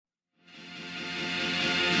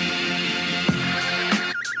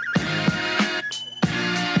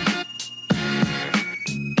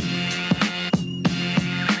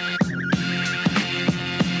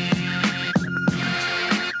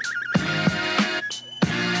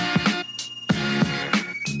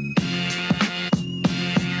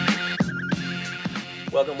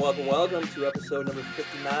Welcome to episode number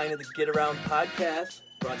 59 of the Get Around podcast,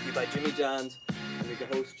 brought to you by Jimmy John's. I'm your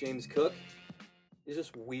host, James Cook. It's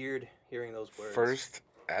just weird hearing those words. First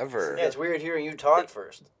ever. Yeah, it's weird hearing you talk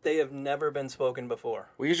first. They have never been spoken before.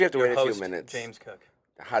 We usually have to wait a few Host, minutes. James Cook.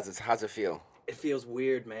 How's it feel? It feels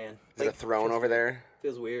weird, man. Is it a throne over there?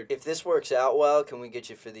 Feels weird. If this works out well, can we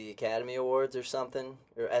get you for the Academy Awards or something?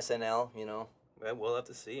 Or SNL, you know? Well, we'll have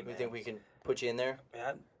to see, man. You think we can put you in there?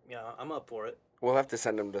 Yeah, I'm up for it. We'll have to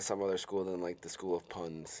send him to some other school than like the School of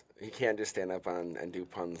Puns. He can't just stand up and do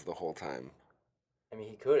puns the whole time. I mean,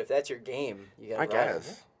 he could. If that's your game, you got to I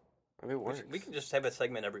guess. I mean, it works. We can just have a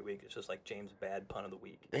segment every week. It's just like James' bad pun of the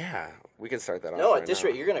week. Yeah, we can start that off. No, right at this now.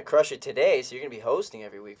 rate, you're going to crush it today, so you're going to be hosting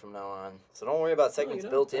every week from now on. So don't worry about segments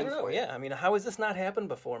built in for you. Yeah, I mean, how has this not happened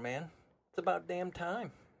before, man? It's about damn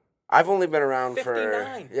time. I've only been around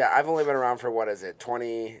 59. for... Yeah, I've only been around for, what is it,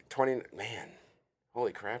 20... Man,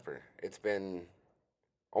 holy crapper. It's been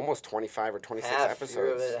almost 25 or 26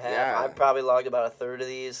 episodes. Yeah. I've probably logged about a third of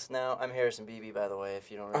these now. I'm Harrison Beeby, by the way, if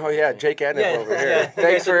you don't remember. Oh, yeah, Jake and Harrison over here. Yeah.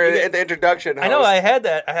 Thanks for the introduction, host. I know, I have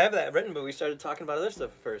that written, but we started talking about other stuff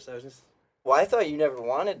first. I was just... Well, I thought you never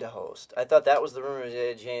wanted to host. I thought that was the rumor.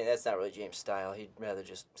 James, that's not really James' style. He'd rather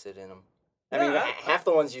just sit in them. I mean, half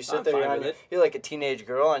the ones you sit there, you're like a teenage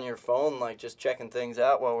girl on your phone, like just checking things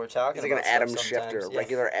out while we're talking. He's like an Adam Schefter, a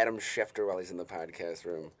regular Adam Schefter while he's in the podcast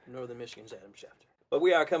room. Northern Michigan's Adam Schefter. But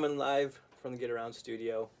we are coming live from the Get Around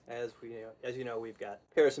studio. As you know, we've got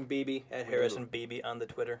Harrison Beeby at Harrison Beeby on the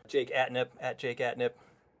Twitter. Jake Atnip at Jake Atnip.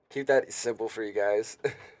 Keep that simple for you guys.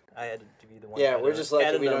 I had to be the one. Yeah, we're just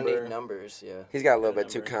like we don't need numbers. Yeah, he's got a little bit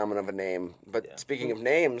too common of a name. But speaking of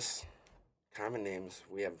names, common names,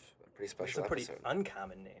 we have a pretty special episode. Some pretty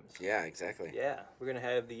uncommon names. Yeah, exactly. Yeah, we're gonna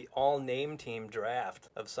have the all-name team draft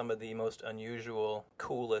of some of the most unusual,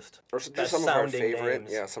 coolest, or best some of our favorite.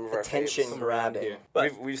 Names. Yeah, some of our attention grabbing.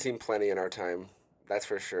 We've seen plenty in our time. That's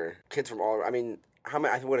for sure. Kids from all. I mean, how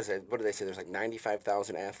many? What is it? What do they say? There's like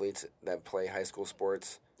 95,000 athletes that play high school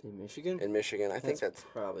sports. In Michigan? In Michigan, I think that's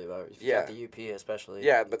probably about it. Yeah, the UP especially.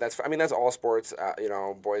 Yeah, but that's all sports.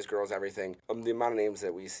 Boys, girls, everything. The amount of names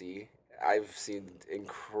that we see, I've seen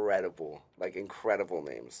incredible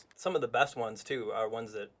names. Some of the best ones too are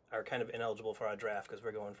ones that are kind of ineligible for our draft because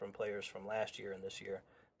we're going from players from last year and this year.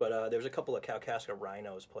 But there's a couple of Kalkaska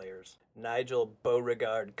Rhinos players. Nigel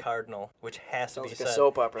Beauregard Cardinal, which has to be said.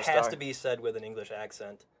 Soap opera star. Has to be said with an English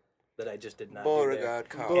accent. That I just did not Beauregard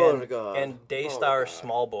do there. And Daystar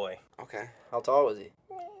Smallboy. Okay. How tall was he?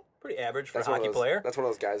 Pretty average for a hockey player. That's one of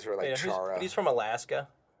those guys who are like Chara. He's from Alaska.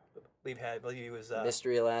 I believe he was...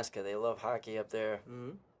 Mystery Alaska. They love hockey up there.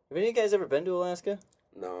 Mm-hmm. Have any of you guys ever been to Alaska?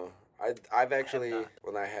 No. I've actually...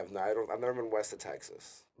 I've never been west of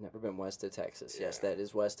Texas. Never been west of Texas. Yeah. Yes, that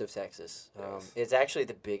is west of Texas. Yes. It's actually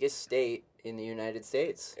the biggest state in the United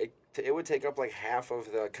States. It would take up like half of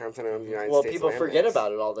the continent of the United States. Well, people forget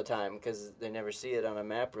about it all the time because they never see it on a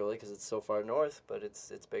map, really, because it's so far north. But it's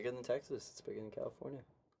bigger than Texas. It's bigger than California.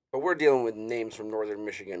 But we're dealing with names from northern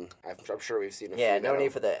Michigan. I'm sure we've seen a few. Yeah, no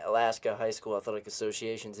need for the Alaska High School Athletic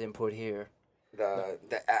Association's input here. The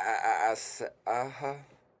AHSAA?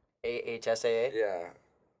 Yeah.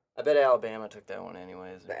 I bet Alabama took that one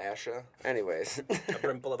anyways. The ASHA? Anyways. A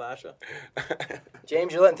brimful of ASHA?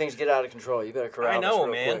 James, you're letting things get out of control. You better corral this real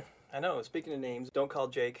man. Quick. I know. Speaking of names, don't call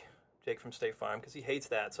Jake from State Farm, because he hates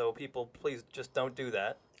that. So people, please just don't do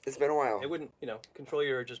that. It's been a while. It wouldn't, control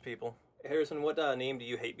your urges, people. Harrison, what name do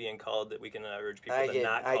you hate being called that we can urge people to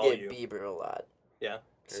not call you? I get Bieber a lot. Yeah?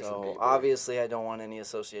 So obviously I don't want any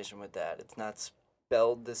association with that. It's not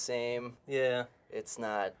spelled the same. Yeah. It's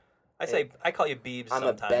not... I call you Beebs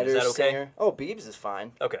sometimes. I'm a better is that okay? singer. Oh, Beebs is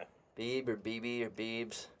fine. Okay. Beeb or BB or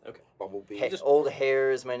Beebs. Okay. Bumblebee. Old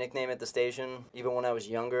Hair is my nickname at the station. Even when I was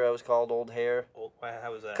younger, I was called Old Hair.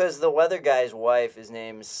 How was that? Because the weather guy's wife, his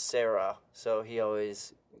name is Sarah, so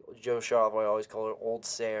Joe Charleboy always called her Old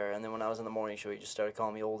Sarah, and then when I was in the morning show, he just started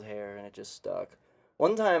calling me Old Hair, and it just stuck.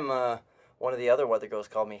 One time, one of the other weather girls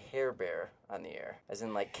called me Hair Bear on the air, as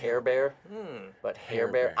in like Care Bear, but Hair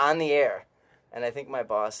Bear on the air. And I think my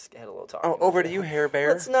boss had a little talk. Oh, over to you, Hair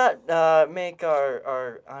Bear. Let's not make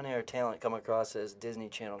our on-air talent come across as Disney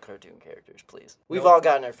Channel cartoon characters, please. We've all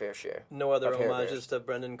gotten our fair share. No other homages to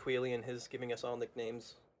Brendan Quealy and his giving us all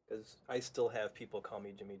nicknames, because I still have people call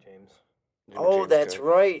me Jimmy James. That's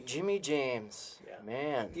right, Jimmy James. Yeah.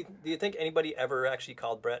 Man. Do you think anybody ever actually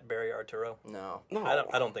called Brett Barry Arturo? No.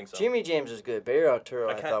 I don't think so. Jimmy James was good. Barry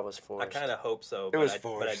Arturo I thought was forced. I kind of hope so, but I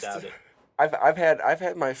doubt it. I've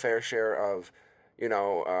had my fair share of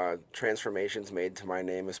transformations made to my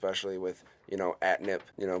name, especially with Atnip,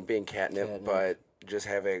 being catnip, but just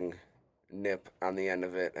having nip on the end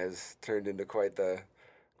of it has turned into quite the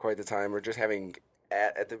quite the time, or just having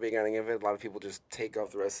at the beginning of it. A lot of people just take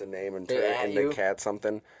off the rest of the name and They turn it at into you? cat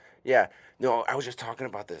something. Yeah. No, I was just talking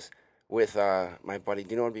about this with my buddy.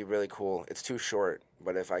 Do you know what would be really cool? It's too short,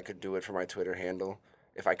 but if I could do it for my Twitter handle,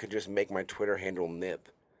 if I could just make my Twitter handle Nip,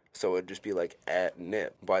 so it would just be like at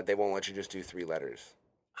Nip, but they won't let you just do 3 letters.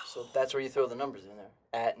 So that's where you throw the numbers in there.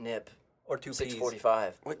 At Nip. Or 2 P's.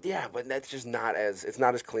 645. Well, yeah, but that's just not as, it's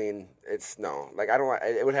not as clean. It's, no. Like, I don't,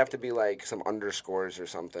 it would have to be like some underscores or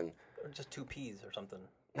something. Or just 2 P's or something.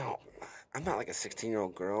 No, I'm not like a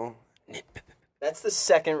 16-year-old girl. Nip. That's the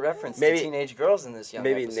second reference to teenage girls in this young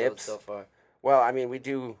episode nips. so far. Well, I mean, we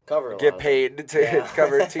do Cover a get lot of paid to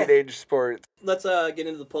cover teenage sports. Let's get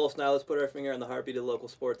into the Pulse now. Let's put our finger on the heartbeat of the local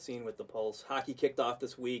sports scene with the Pulse. Hockey kicked off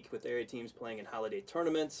this week with area teams playing in holiday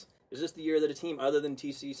tournaments. Is this the year that a team other than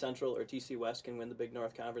TC Central or TC West can win the Big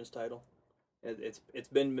North Conference title? It's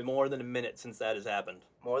been more than a minute since that has happened.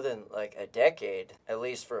 More than like a decade, at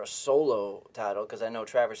least for a solo title, because I know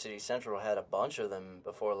Traverse City Central had a bunch of them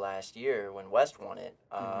before last year when West won it.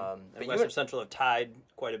 But Western Central have tied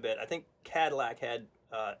quite a bit. I think Cadillac had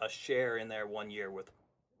a share in there one year with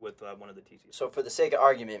one of the TCs. So for the sake of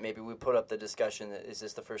argument, maybe we put up the discussion that is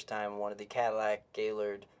this the first time one of the Cadillac,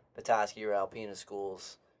 Gaylord, Petoskey, or Alpena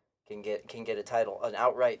schools can get a title, an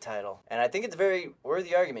outright title. And I think it's a very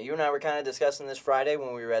worthy argument. You and I were kind of discussing this Friday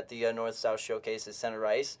when we were at the North-South Showcase at Center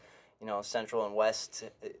Ice. You know, Central and West,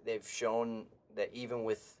 they've shown that even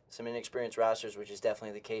with some inexperienced rosters, which is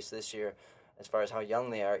definitely the case this year, as far as how young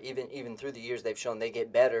they are, even through the years, they've shown they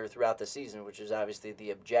get better throughout the season, which is obviously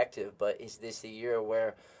the objective. But is this the year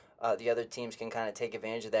where the other teams can kind of take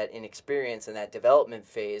advantage of that inexperience and that development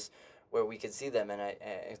phase where we could see them? And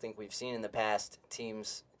I think we've seen in the past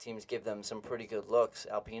teams give them some pretty good looks.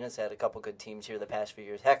 Alpena's had a couple good teams here the past few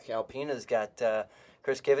years. Heck, Alpena's got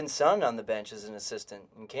Chris Givens' son on the bench as an assistant,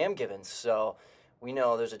 and Cam Givens. So we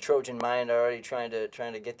know there's a Trojan mind already trying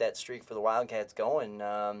to get that streak for the Wildcats going.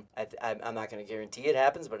 I'm not going to guarantee it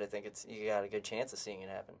happens, but I think you got a good chance of seeing it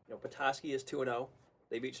happen. You know, Petoskey is 2-0.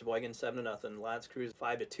 They beat Sheboygan 7-0. Lance Cruz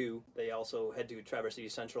 5-2. They also head to Traverse City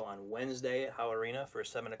Central on Wednesday at Howe Arena for a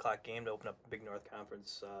 7:00 game to open up the Big North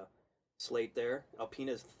Conference slate there.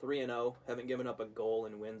 Alpena's 3-0. Haven't given up a goal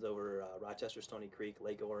in wins over Rochester, Stony Creek,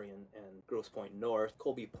 Lake Orion, and Grosse Pointe North.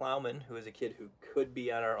 Colby Plowman, who is a kid who could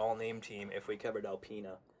be on our all-name team if we covered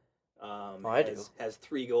Alpena, has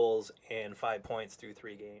 3 goals and 5 points through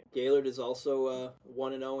 3 games. Gaylord is also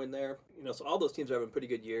 1-0 in there. You know, so all those teams are having pretty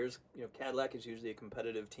good years. You know, Cadillac is usually a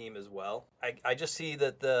competitive team as well. I just see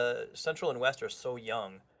that the Central and West are so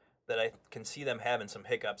young that I can see them having some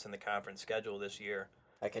hiccups in the conference schedule this year.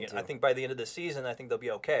 I think by the end of the season, I think they'll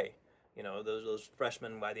be okay. You know, those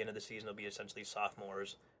freshmen by the end of the season will be essentially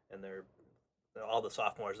sophomores, and all the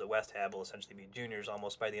sophomores that West have will essentially be juniors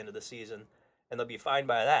almost by the end of the season, and they'll be fine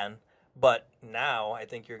by then. But now I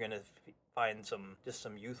think you're going to find some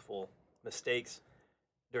youthful mistakes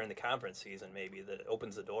during the conference season maybe that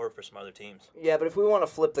opens the door for some other teams. Yeah, but if we want to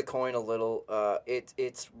flip the coin a little,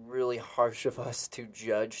 it's really harsh of us to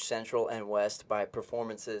judge Central and West by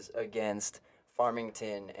performances against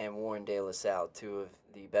Farmington and Warren De La Salle, 2 of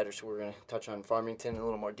the better. So we're going to touch on Farmington in a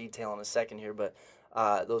little more detail in a second here, but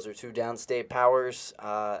those are 2 downstate powers.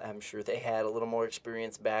 I'm sure they had a little more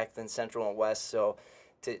experience back than Central and West, so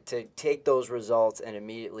to take those results and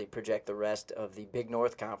immediately project the rest of the Big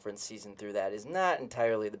North Conference season through that is not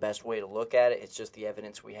entirely the best way to look at it. It's just the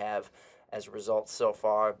evidence we have as results so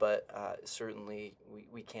far, but certainly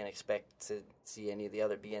we can't expect to see any of the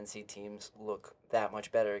other BNC teams look that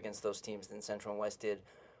much better against those teams than Central and West did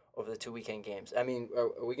over the 2 weekend games. I mean,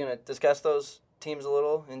 are we going to discuss those teams a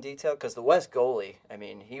little in detail? Because the West goalie, I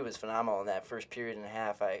mean, he was phenomenal in that first period and a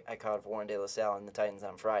half I caught for Warren De La Salle and the Titans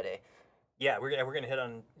on Friday. Yeah, we're gonna hit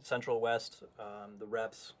on Central West, the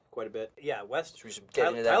reps quite a bit. Yeah, West. So we should get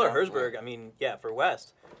into that Tyler now. Herzberg. I mean, yeah, for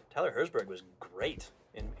West, Tyler Herzberg was great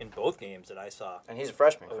in both games that I saw. And he's a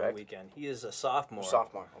freshman, over correct? the weekend. He is a sophomore.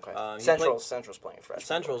 Okay. Central's playing a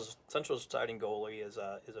freshman. Central's starting goalie is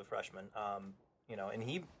a freshman. You know, and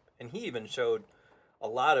he even showed a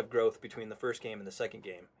lot of growth between the first game and the second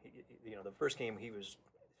game. The first game he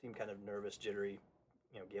seemed kind of nervous, jittery.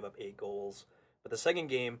 You know, gave up 8 goals. But the second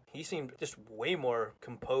game, he seemed just way more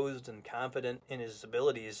composed and confident in his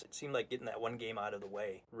abilities. It seemed like getting that one game out of the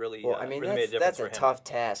way really, well, I mean, really made a difference that's a tough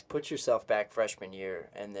task. Put yourself back freshman year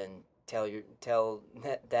and then tell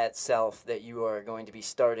that self that you are going to be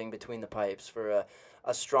starting between the pipes for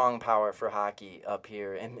a strong power for hockey up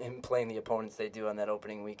here and playing the opponents they do on that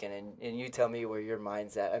opening weekend. And you tell me where your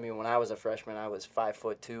mind's at. I mean, when I was a freshman, I was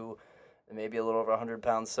 5'2", maybe a little over 100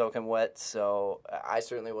 pounds soaking wet, so I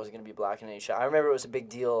certainly wasn't going to be blocking any shot. I remember it was a big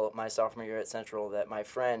deal my sophomore year at Central that my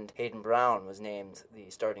friend Hayden Brown was named the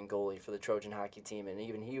starting goalie for the Trojan hockey team, and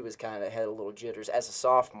even he was kind of had a little jitters as a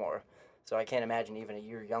sophomore. So I can't imagine even a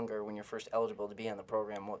year younger when you're first eligible to be on the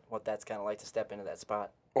program what that's kind of like to step into that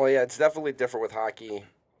spot. Well, yeah, it's definitely different with hockey.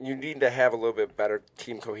 You need to have a little bit better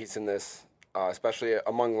team cohesiveness, especially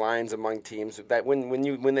among lines, among teams. That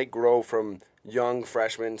when they grow from young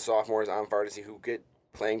freshmen, sophomores on varsity who get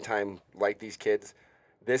playing time like these kids,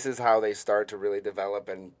 this is how they start to really develop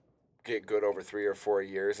and get good over 3 or 4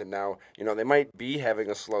 years. And now, they might be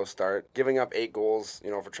having a slow start, giving up 8 goals,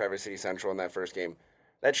 for Traverse City Central in that first game.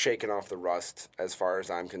 That's shaking off the rust as far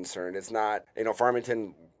as I'm concerned. It's not,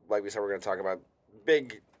 Farmington, like we said, we're going to talk about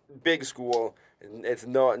big school. It's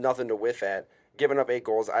nothing to whiff at. Giving up 8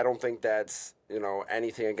 goals, I don't think that's,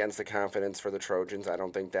 anything against the confidence for the Trojans. I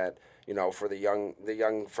don't think that, for the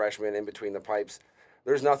young freshmen in between the pipes,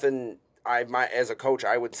 there's nothing. As a coach,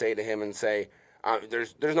 I would say to him and say,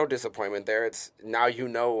 there's no disappointment there. It's now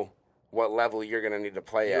what level you're going to need to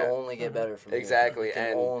play at. You only get better from exactly, here.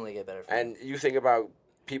 You can only get better from and you think about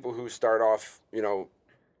people who start off,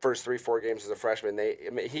 first 3-4 games as a freshman,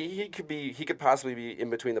 he could possibly be in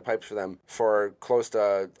between the pipes for them for close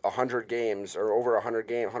to 100 games or over 100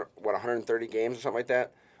 games, 130 games or something like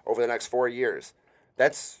that over the next 4 years.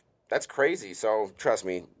 That's crazy. So trust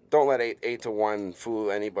me, don't let 8-1 fool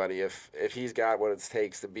anybody. If he's got what it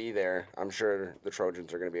takes to be there, I'm sure the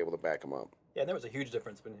Trojans are going to be able to back him up. Yeah, and there was a huge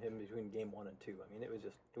difference between game 1 and 2. I mean, it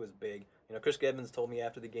was big. Chris Evans told me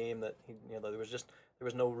after the game that there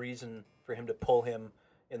was no reason for him to pull him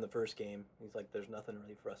in the first game. He's like, there's nothing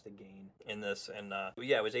really for us to gain in this. And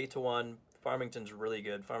it was 8-1. Farmington's really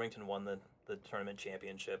good. Farmington won the tournament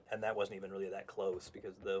championship, and that wasn't even really that close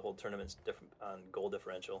because the whole tournament's different on goal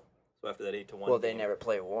differential. So after that 8-1, well, they never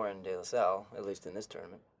play Warren De La Salle, at least in this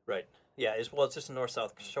tournament. Right. Yeah, it's just a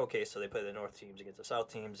North-South showcase, so they play the North teams against the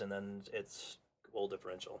South teams, and then it's goal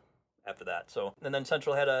differential after that. So, and then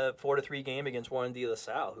Central had a 4-3 game against Warren De La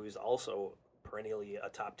Salle, who's also perennially a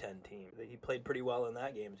top 10 team. He played pretty well in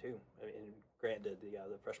that game too. I mean, Grant did,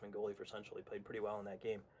 the freshman goalie for Central. He played pretty well in that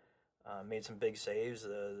game. Made some big saves.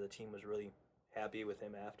 The team was really happy with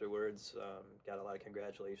him afterwards. Got a lot of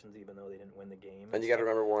congratulations, even though they didn't win the game. And you got to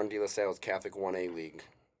remember Warren De La Salle's Catholic 1A league.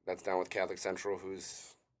 That's down with Catholic Central,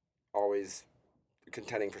 who's always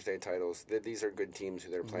contending for state titles. These are good teams who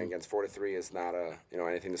they're playing against. 4-3 is not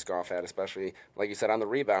anything to scoff at, especially like you said on the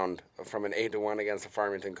rebound from an 8-1 against the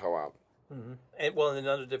Farmington Co-op. Mm-hmm. And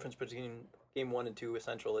another difference between game 1 and 2 with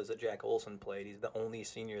Central is that Jack Olson played. He's the only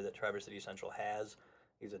senior that Traverse City Central has.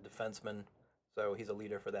 He's a defenseman, so he's a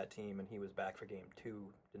leader for that team, and he was back for game 2.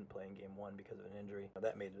 Didn't play in game 1 because of an injury.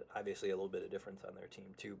 That made obviously a little bit of difference on their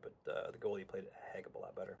team too, but the goalie played a heck of a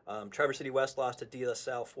lot better. Traverse City West lost to De La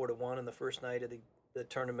Salle 4-1 in the first night of the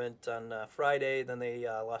tournament on Friday. Then they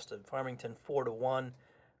lost to Farmington 4-1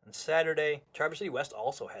 on Saturday. Traverse City West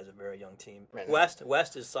also has a very young team. Right.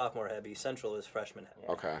 West is sophomore heavy. Central is freshman heavy.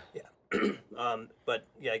 Okay. Yeah. But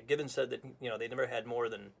yeah, Gibbons said that they never had more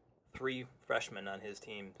than 3 freshmen on his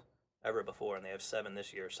team ever before, and they have 7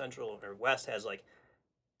 this year. West has like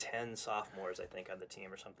 10 sophomores, I think, on the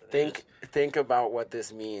team or something. Think about what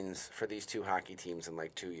this means for these 2 hockey teams in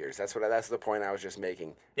like 2 years. That's the point I was just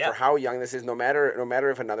making. Yeah. For how young this is, no matter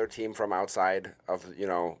if another team from outside of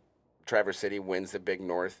Traverse City wins the Big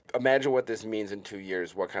North. Imagine what this means in 2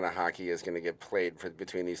 years. What kind of hockey is going to get played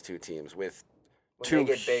between these 2 teams with when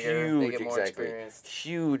they get bigger, they get more experienced.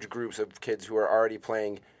 Huge groups of kids who are already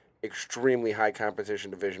playing extremely high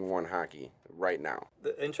competition Division I hockey right now.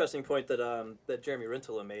 The interesting point that Jeremy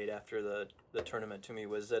Rintala made after the tournament to me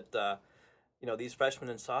was that these freshmen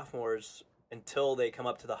and sophomores, until they come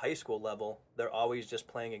up to the high school level, they're always just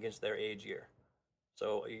playing against their age year.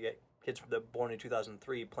 So you get kids born in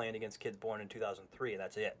 2003 playing against kids born in 2003, and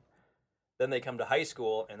that's it. Then they come to high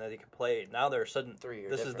school, and then they can play. Now they're sudden. 3 year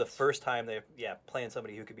This difference. is the first time they're playing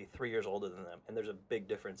somebody who could be 3 years older than them, and there's a big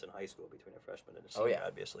difference in high school between a freshman and a senior,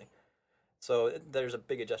 obviously. So there's a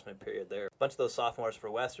big adjustment period there. A bunch of those sophomores for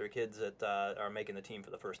West are kids that are making the team for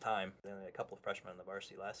the first time. And a couple of freshmen on the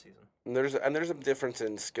varsity last season. And there's a difference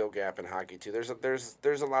in skill gap in hockey too.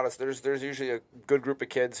 There's usually a good group of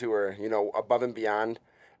kids who are above and beyond.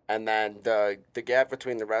 And then the gap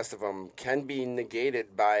between the rest of them can be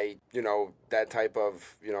negated by, that type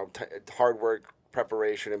of, hard work,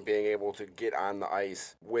 preparation, and being able to get on the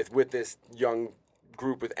ice with this young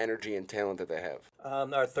group with energy and talent that they have.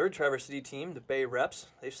 Our third Traverse City team, the Bay Reps,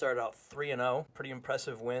 they've started out 3-0. Pretty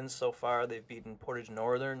impressive wins so far. They've beaten Portage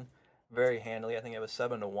Northern very handily. I think it was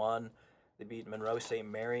 7-1. They beat Monroe St.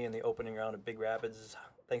 Mary in the opening round of Big Rapids.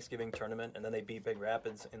 Thanksgiving tournament, and then they beat Big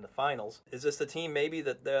Rapids in the finals. Is this the team maybe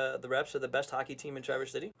that the Reps are the best hockey team in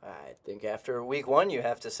Traverse City? I think after week one, you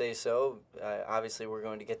have to say so. Obviously, we're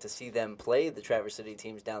going to get to see them play the Traverse City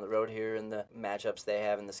teams down the road here in the matchups they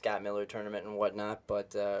have in the Scott Miller tournament and whatnot.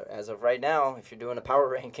 But as of right now, if you're doing a power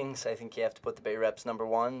rankings, I think you have to put the Bay Reps number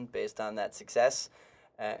one based on that success.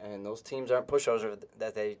 And those teams aren't pushovers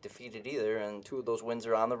that they defeated either, and 2 of those wins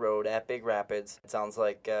are on the road at Big Rapids. It sounds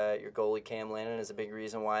like your goalie Cam Lannon is a big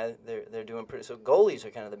reason why they're doing pretty. So goalies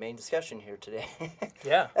are kind of the main discussion here today.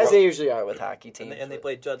 Yeah, as they usually are with hockey teams. And they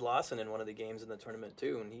played Judd Lawson in one of the games in the tournament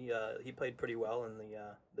too, and he played pretty well in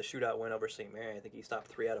the shootout win over St. Mary. I think he stopped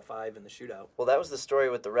 3 out of 5 in the shootout. Well, that was the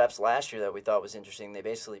story with the Reps last year that we thought was interesting. They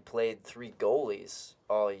basically played 3 goalies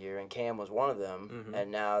all year, and Cam was one of them.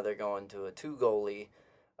 And now they're going to a 2 goalie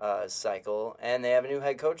cycle, and they have a new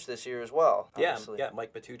head coach this year as well. Obviously. Yeah.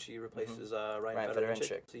 Mike Batucci replaces Ryan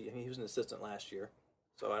Fedorenchik. He was an assistant last year,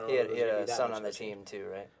 so I don't know. He had a son on the team too,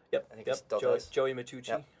 right? Yep. I think he still does. Joey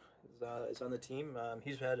Matucci is on the team.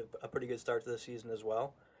 He's had a pretty good start to the season as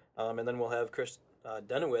well. And then we'll have Chris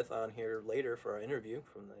Deneweth on here later for our interview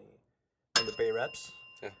from the Bay Reps.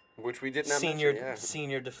 Yeah. Which we did not senior mention,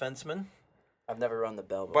 senior defenseman. I've never run the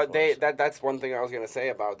bell before. But that's one thing I was going to say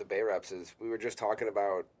about the Bay Reps is we were just talking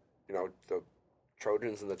about, the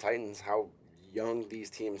Trojans and the Titans, how young these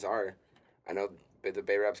teams are. I know the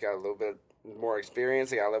Bay Reps got a little bit more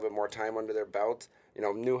experience. They got a little bit more time under their belt.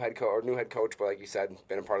 New head coach, but like you said,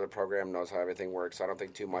 been a part of the program, knows how everything works. So I don't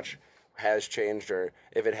think too much has changed, or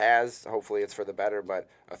if it has, hopefully it's for the better. But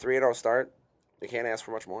a 3-0 start, you can't ask for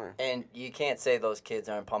much more. And you can't say those kids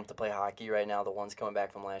aren't pumped to play hockey right now. The ones coming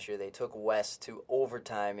back from last year, they took West to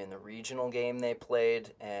overtime in the regional game they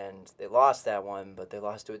played, and they lost that one, but they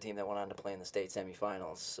lost to a team that went on to play in the state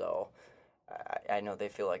semifinals. So I know they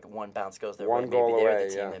feel like one bounce goes their way. Maybe they're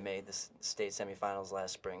the team that made the state semifinals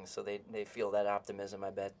last spring, so they feel that optimism, I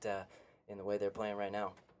bet, in the way they're playing right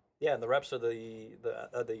now. Yeah, and the Reps are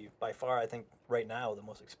the by far, I think, right now, the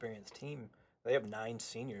most experienced team. They have 9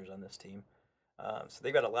 seniors on this team. So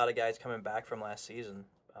they've got a lot of guys coming back from last season.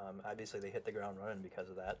 Obviously, they hit the ground running because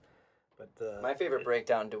of that. But my favorite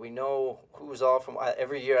breakdown, do we know who's all from?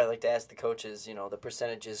 Every year I like to ask the coaches, the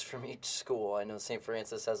percentages from each school. I know St.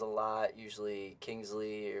 Francis has a lot, usually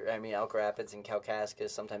Kingsley, Elk Rapids and Kalkaska.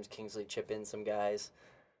 Sometimes Kingsley chip in some guys.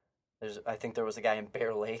 I think there was a guy in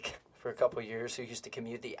Bear Lake for a couple of years who used to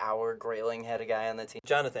commute the hour. Grayling had a guy on the team.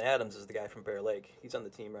 Jonathan Adams is the guy from Bear Lake. He's on the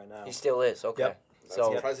team right now. He still is, okay. Yep.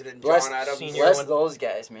 So President John Adams. Bless those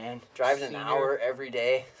guys, man. Driving an hour every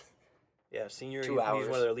day. Yeah, senior. 2 hours. He's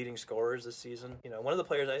one of their leading scorers this season. One of the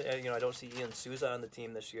players I don't see Ian Souza on the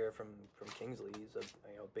team this year from Kingsley. He's a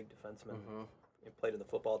big defenseman. Mm-hmm. He played in the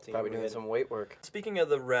football team. Probably doing some weight work. Speaking of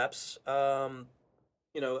the Reps,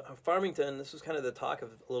 Farmington. This was kind of the talk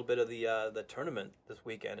of a little bit of the tournament this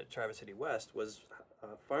weekend at Traverse City West. Was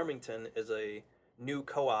Farmington is a new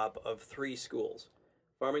co-op of 3 schools.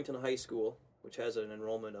 Farmington High School, which has an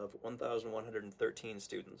enrollment of 1,113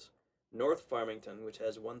 students. North Farmington, which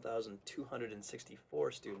has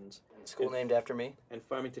 1,264 students. And school named after me. And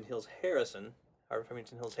Farmington Hills Harrison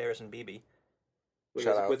Beeby,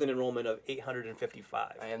 with an enrollment of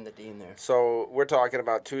 855. I am the dean there. So we're talking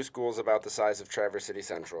about 2 schools about the size of Traverse City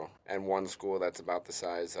Central, and 1 school that's about the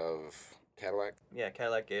size of Cadillac. Yeah,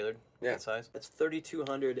 Cadillac Gaylord. Yeah. That size. That's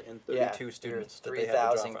 3,232 students.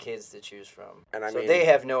 3,000 kids to choose from. And so they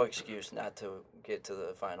have no excuse not to get to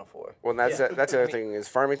the Final Four. Well, that's the other thing is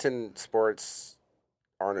Farmington sports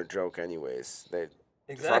aren't a joke, anyways.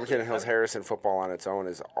 Farmington Hills Harrison football on its own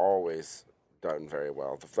is always done very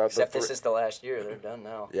well. Except this is the last year; they're done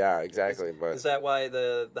now. Yeah, exactly. Is that why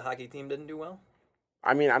the hockey team didn't do well?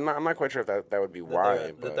 I'm not quite sure if that would be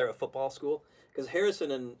why. That they're a football school. Because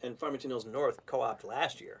Harrison and Farmington Hills North co-opted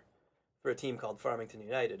last year for a team called Farmington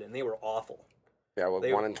United, and they were awful. Yeah,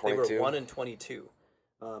 1-22. They were 1-22.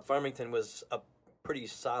 Farmington was a pretty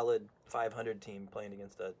solid 500 team playing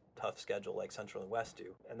against a tough schedule like Central and West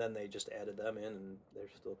do, and then they just added them in, and they're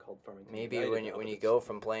still called Farmington Maybe United when you go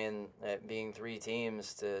from playing at being 3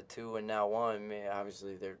 teams to 2 and now 1,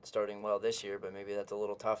 obviously they're starting well this year, but maybe that's a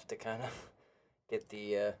little tough to kind of get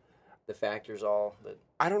the factors all.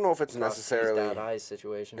 I don't know if it's necessarily eyes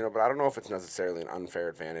situation. But I don't know if it's necessarily an unfair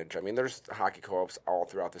advantage. There's hockey co-ops all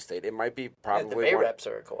throughout the state. It might be probably the Bay Reps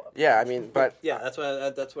are a co-op. Yeah, but yeah, that's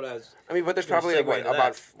what I was. But there's probably what is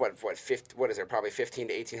there? Probably 1,500 to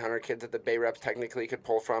 1,800 kids that the Bay Reps technically could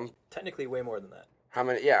pull from. Technically, way more than that. How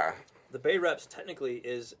many? Yeah. The Bay Reps technically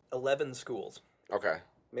is 11 schools. Okay.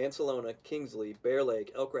 Mansalona, Kingsley, Bear Lake,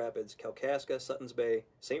 Elk Rapids, Kalkaska, Suttons Bay,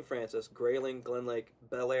 St. Francis, Grayling, Glen Lake,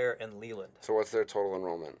 Bel Air, and Leland. So what's their total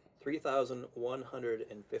enrollment?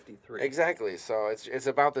 3,153. Exactly. So it's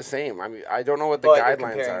about the same. I mean, I don't know what the But you're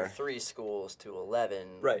guidelines comparing are. 3 schools to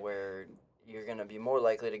 11, Right. where you're going to be more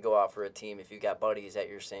likely to go out for a team if you got buddies at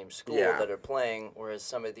your same school Yeah. that are playing, whereas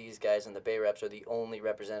some of these guys in the Bay Reps are the only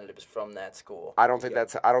representatives from that school. I don't think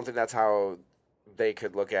that's how they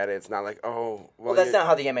could look at it. It's not like, oh, Well, that's not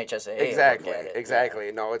how the MHSAA exactly, look at it. exactly.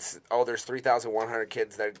 Yeah. No, it's there's 3,100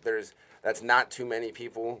 kids. That's not too many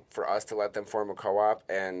people for us to let them form a co-op.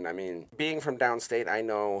 And I mean, being from downstate, I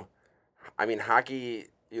know. I mean, hockey.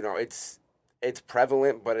 It's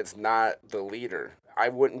prevalent, but it's not the leader. I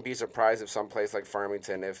wouldn't be surprised if some place like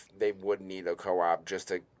Farmington, if they would need a co-op just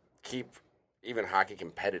to keep even hockey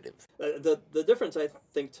competitive. The difference, I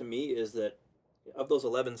think, to me is that of those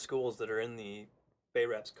 11 schools that are in the Bay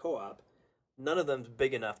Reps co-op, none of them's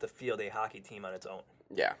big enough to field a hockey team on its own.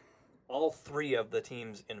 Yeah. All 3 of the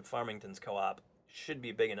teams in Farmington's co-op should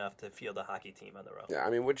be big enough to field a hockey team on their own. Yeah, I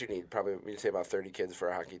mean, what'd you need? Probably, you'd say about 30 kids for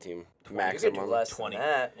a hockey team. 20. Maximum. You could do less 20. than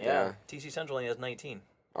that, yeah. TC Central only has 19.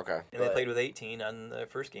 Okay. And they played with 18 on the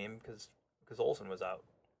first game because Olsen was out.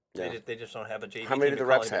 Yeah. They just don't have a JV How many team do the to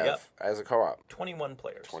call Reps anybody have up. as a co-op? 21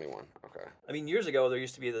 players. 21, okay. I mean, years ago, there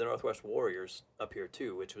used to be the Northwest Warriors up here,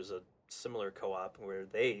 too, which was a similar co-op where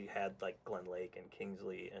they had, like, Glen Lake and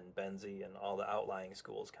Kingsley and Benzie and all the outlying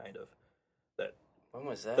schools, kind of. When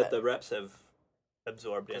was that? That the Reps have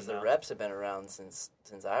absorbed in Because the now. Reps have been around since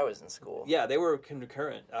I was in school. Yeah, they were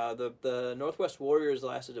concurrent. The Northwest Warriors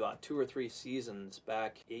lasted about 2 or 3 seasons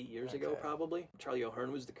back 8 years ago, probably. Charlie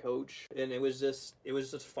O'Hearn was the coach, and it was just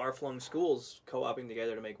far-flung schools co-oping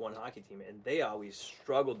together to make one hockey team, and they always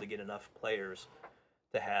struggled to get enough players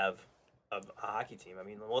to have a hockey team. I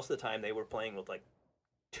mean, most of the time they were playing with like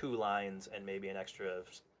 2 lines and maybe an extra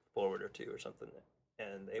forward or 2 or something,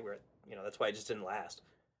 and they were, that's why it just didn't last.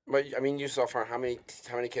 But, I mean, you saw how many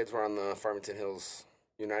kids were on the Farmington Hills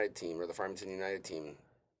United team or the Farmington United team?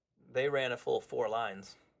 They ran a full 4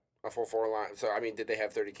 lines. A full 4 line. So, I mean, did they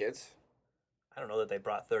have 30 kids? I don't know that they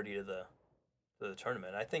brought 30 to the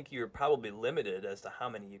tournament. I think you're probably limited as to how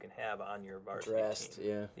many you can have on your varsity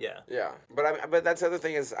team. Yeah. Yeah. But that's the other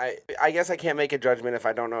thing is I guess I can't make a judgment if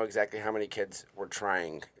I don't know exactly how many kids were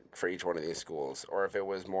trying for each one of these schools, or if it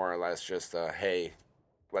was more or less just hey,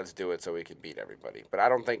 let's do it so we can beat everybody. But I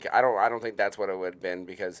don't think that's what it would have been,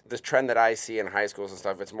 because this trend that I see in high schools and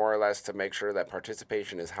stuff, it's more or less to make sure that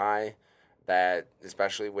participation is high, that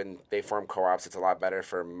especially when they form co-ops, it's a lot better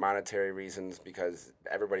for monetary reasons because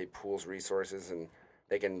everybody pools resources and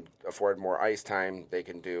they can afford more ice time, they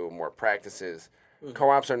can do more practices. Mm-hmm.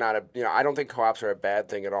 Co-ops are not I don't think co-ops are a bad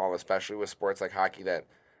thing at all, especially with sports like hockey that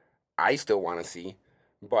I still want to see.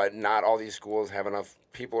 But not all these schools have enough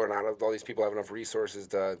people, or not all these people have enough resources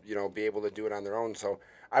to, be able to do it on their own. So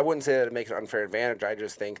I wouldn't say that it makes an unfair advantage. I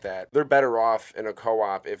just think that they're better off in a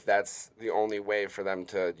co-op if that's the only way for them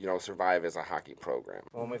to, survive as a hockey program.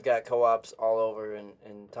 When we've got co-ops all over in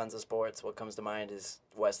tons of sports, what comes to mind is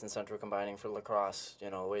West and Central combining for lacrosse.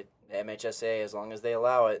 With MHSA, as long as they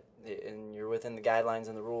allow it, and you're within the guidelines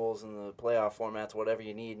and the rules and the playoff formats, whatever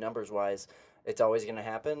you need numbers-wise, it's always going to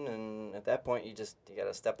happen, and at that point, you got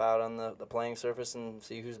to step out on the playing surface and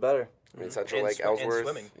see who's better. I mean, Central And Lake, Ellsworth, and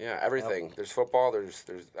swimming. Yeah, everything. Yep. There's football.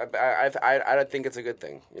 I think it's a good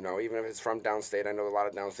thing. Even if it's from downstate, I know a lot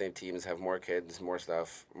of downstate teams have more kids, more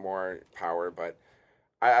stuff, more power, but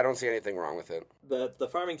I don't see anything wrong with it. The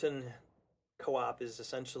Farmington co-op is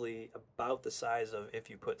essentially about the size of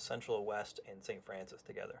if you put Central West and St. Francis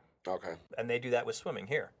together. Okay. And they do that with swimming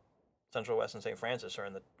here. Central West and St. Francis are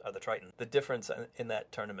in the Triton. The difference in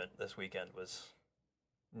that tournament this weekend was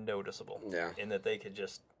noticeable. Yeah. In that they could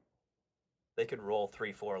roll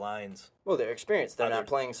 3-4 lines. Well, they're experienced. They're not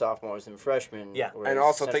playing sophomores and freshmen. Yeah. And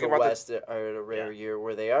also Central think about West are at a rare year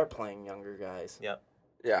where they are playing younger guys. Yeah.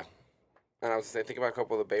 Yeah. And I was saying, think about a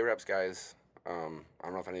couple of the Bay Reps guys. I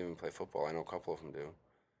don't know if any of them play football. I know a couple of them do.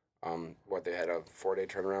 They had a 4-day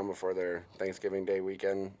turnaround before their Thanksgiving Day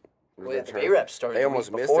weekend. Well, the Bay Reps started. They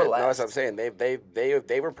almost missed it. No, that's what I'm saying.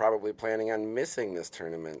 They were probably planning on missing this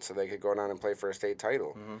tournament so they could go down and play for a state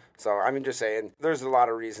title. Mm-hmm. So I'm just saying, there's a lot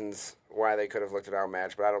of reasons why they could have looked at our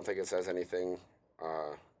match, but I don't think it says anything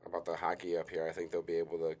about the hockey up here. I think they'll be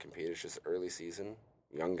able to compete. It's just early season,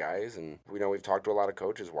 young guys, and we've talked to a lot of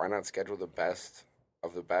coaches. Why not schedule the best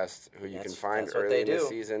of the best who you can find early in the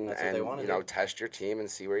season, and test your team and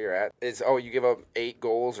see where you're at. You give up 8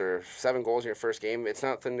 goals or 7 goals in your first game. It's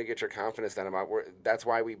nothing to get your confidence down about. That's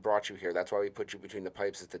why we brought you here. That's why we put you between the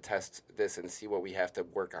pipes, is to test this and see what we have to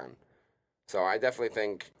work on. So I definitely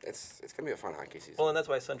think it's gonna be a fun hockey season. Well, and that's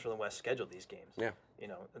why Central and West scheduled these games. Yeah.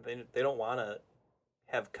 They don't want to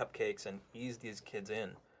have cupcakes and ease these kids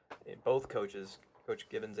in. Both coaches, Coach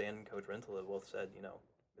Gibbons and Coach Renthal have both said,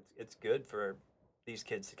 it's good for these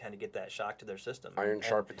kids to kind of get that shock to their system. Iron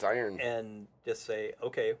sharpens iron. And just say,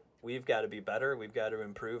 okay, we've got to be better. We've got to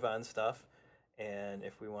improve on stuff. And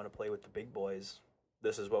if we want to play with the big boys,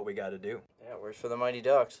 this is what we got to do. Yeah, it works for the Mighty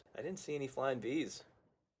Ducks. I didn't see any flying Vs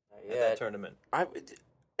at that tournament.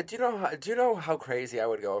 Do you know how crazy I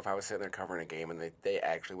would go if I was sitting there covering a game and they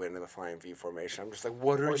actually went into the flying V formation? I'm just like,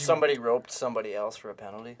 what are you... Or somebody roped somebody else for a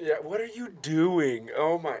penalty. Yeah, what are you doing?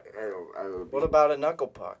 Oh my... What about a knuckle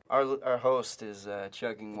puck? Our host is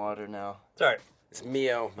chugging water now. Sorry. It's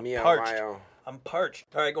Mio parched. Mayo. I'm parched.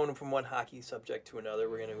 All right, going from one hockey subject to another,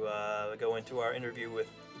 we're going to go into our interview with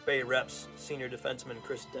Bay Reps senior defenseman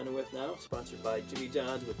Chris Deneweth now, sponsored by Jimmy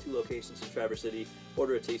John's with 2 locations in Traverse City.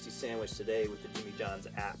 Order a tasty sandwich today with the Jimmy John's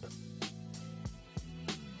app.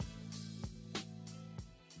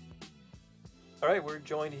 All right, we're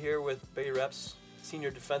joined here with Bay Reps senior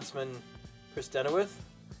defenseman Chris Deneweth.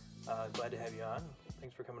 Glad to have you on.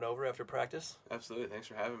 Thanks for coming over after practice. Absolutely. Thanks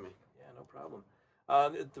for having me. Yeah, no problem.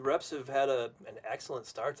 The Reps have had an excellent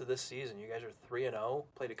start to this season. You guys are 3-0,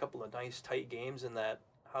 played a couple of nice, tight games in that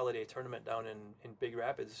holiday tournament down in Big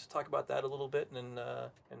Rapids. Talk about that a little bit and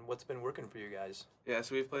what's been working for you guys. Yeah,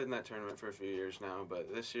 so we've played in that tournament for a few years now,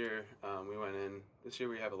 but this year we went in. This year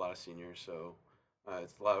we have a lot of seniors, so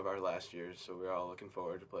it's a lot of our last years, so we're all looking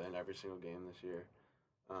forward to playing every single game this year.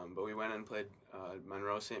 But we went in and played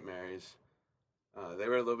Monroe St. Mary's. They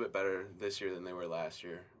were a little bit better this year than they were last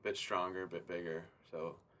year. A bit stronger, a bit bigger.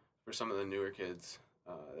 So for some of the newer kids,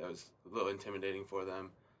 that was a little intimidating for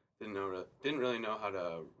them. Didn't really know how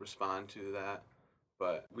to respond to that,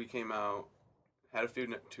 but we came out, had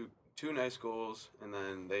two nice goals, and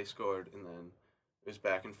then they scored, and then it was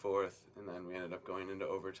back and forth, and then we ended up going into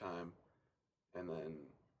overtime, and then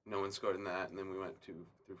no one scored in that, and then we went through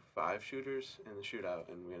 5 shooters in the shootout,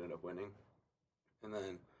 and we ended up winning. And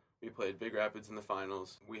then we played Big Rapids in the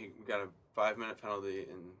finals. We got a 5-minute penalty,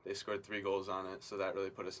 and they scored 3 goals on it, so that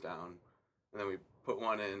really put us down. And then we put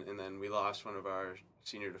one in, and then we lost one of our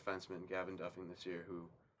senior defensemen, Gavin Duffing, this year, who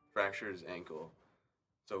fractured his ankle.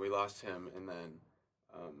 So we lost him, and then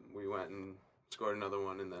we went and scored another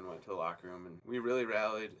one, and then went to the locker room. And we really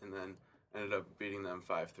rallied, and then ended up beating them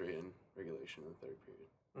 5-3 in regulation in the third period.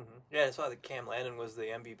 Mm-hmm. Yeah, I saw that Cam Landon was the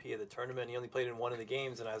MVP of the tournament. He only played in one of the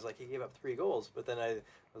games, and I was like, he gave up 3 goals. But then I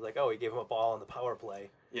was like, he gave him a ball on the power play.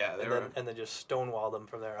 Yeah, and then just stonewalled them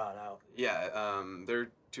from there on out. Yeah, their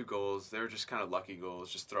 2 goals, they were just kind of lucky goals,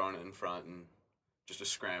 just throwing it in front and just a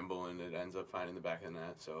scramble, and it ends up finding the back of the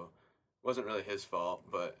net. So it wasn't really his fault,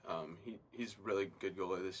 but he's a really good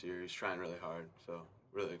goalie this year. He's trying really hard, so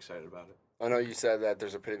really excited about it. I know you said that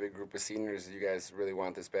there's a pretty big group of seniors. You guys really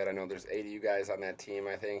want this bad. I know there's 8 of you guys on that team,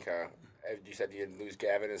 I think. You said you didn't lose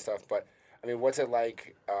Gavin and stuff, but, I mean, what's it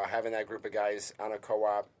like having that group of guys on a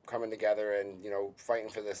co-op coming together and, fighting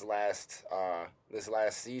for this last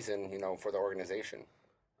season, for the organization?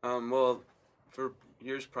 Well, for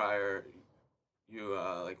years prior,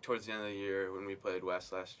 towards the end of the year when we played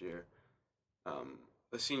West last year,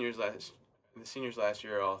 the seniors last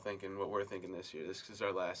year are all thinking what we're thinking this year. This is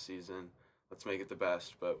our last season. Let's make it the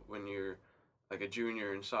best. But when you're like a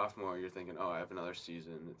junior and sophomore, you're thinking, I have another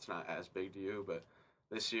season. It's not as big to you. But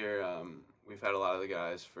this year, we've had a lot of the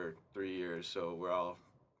guys for 3 years, so we're all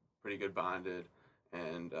pretty good bonded,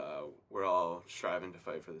 and we're all striving to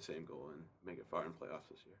fight for the same goal and make it far in playoffs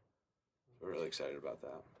this year. We're really excited about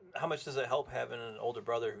that. How much does it help having an older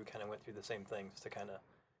brother who kind of went through the same things to kind of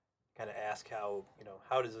ask how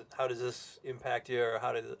does this impact you, or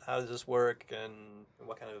how does this work, and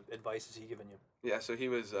what kind of advice is he giving you? Yeah, so he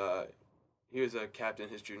was a captain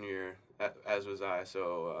his junior year, as was I.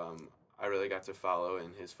 So I really got to follow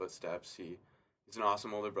in his footsteps. He's an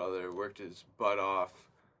awesome older brother. Worked his butt off,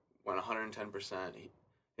 went 110%.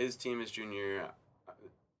 His team his junior year.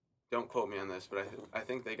 Don't quote me on this, but I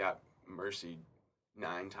think they got mercied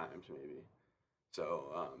 9 times maybe.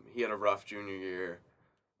 So he had a rough junior year.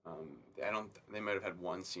 They might have had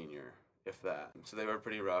 1 senior, if that. So they were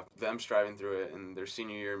pretty rough. Them striving through it, and their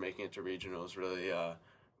senior year making it to regionals really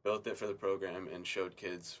built it for the program and showed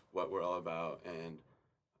kids what we're all about, and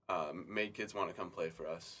made kids want to come play for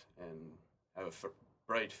us and have a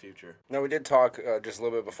bright future. Now, we did talk just a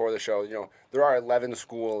little bit before the show. There are 11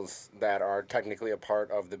 schools that are technically a part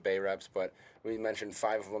of the Bay Reps, but we mentioned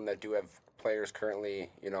 5 of them that do have players currently,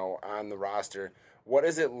 on the roster. What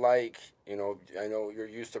is it like, I know you're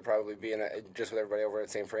used to probably being just with everybody over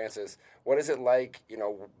at St. Francis. What is it like,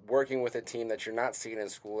 working with a team that you're not seeing in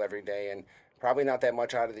school every day, and probably not that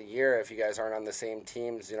much out of the year if you guys aren't on the same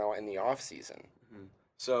teams, in the off season? Mm-hmm.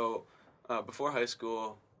 So before high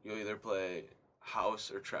school, you'll either play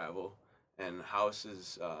house or travel, and house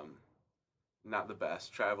is not the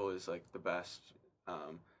best. Travel is like the best.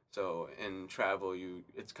 So in travel,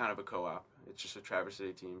 it's kind of a co-op. It's just a Traverse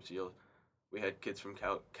City team. So we had kids from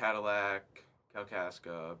Cadillac,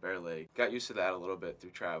 Kalkaska, Bear Lake. Got used to that a little bit through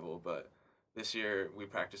travel, but this year we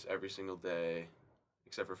practice every single day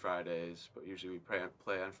except for Fridays, but usually we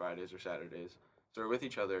play on Fridays or Saturdays. So we're with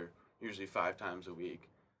each other usually 5 times a week,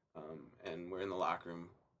 and we're in the locker room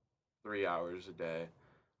 3 hours a day.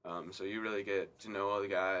 So you really get to know all the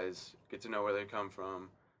guys, get to know where they come from,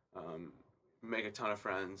 make a ton of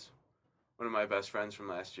friends. One of my best friends from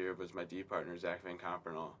last year was my D partner, Zach Van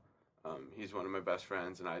Compernal. He's one of my best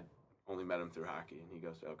friends, and I only met him through hockey, and he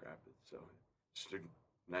goes to Elk Rapids. So just a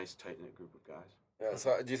nice, tight-knit group of guys. Yeah,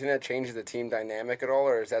 so do you think that changes the team dynamic at all,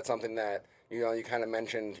 or is that something that, you kind of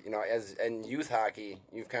mentioned, as in youth hockey,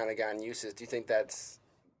 you've kind of gotten used to this. Do you think that's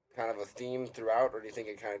kind of a theme throughout, or do you think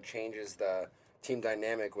it kind of changes the team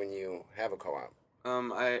dynamic when you have a co-op?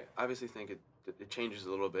 I obviously think it changes a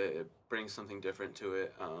little bit. It brings something different to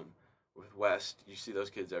it. With West, you see those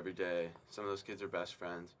kids every day. Some of those kids are best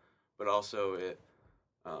friends, but also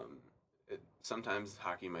sometimes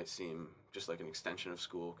hockey might seem just like an extension of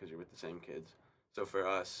school because you're with the same kids. So for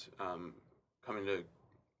us, coming to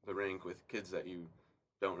the rink with kids that you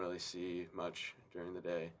don't really see much during the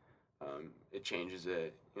day, it changes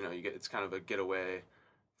it. It's kind of a getaway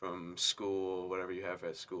from school, whatever you have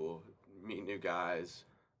at school. Meet new guys,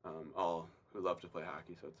 all who love to play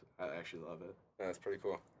hockey. So I actually love it. Yeah, that's pretty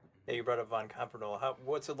cool. Yeah, you brought up Von Compernol.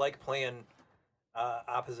 What's it like playing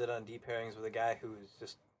opposite on D pairings with a guy who's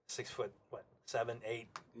just 6'7", 8"?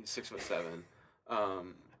 He's 6'7".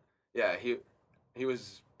 Yeah, he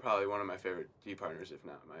was probably one of my favorite D partners, if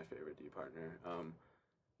not my favorite D partner.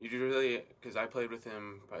 You really, because I played with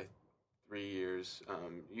him by 3 years.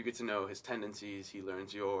 You get to know his tendencies. He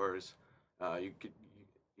learns yours. You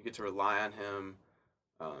get to rely on him.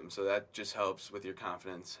 So that just helps with your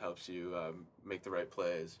confidence. Helps you make the right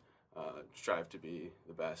plays. Strive to be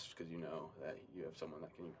the best because you know that you have someone that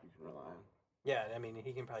you can rely on. Yeah, I mean,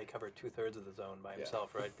 he can probably cover 2/3 of the zone by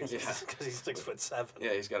himself, right? Because Yeah. he's 6'7".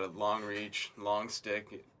 Yeah, he's got a long reach, long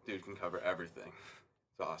stick. Dude can cover everything.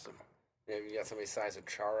 It's awesome. Yeah, if you got somebody size of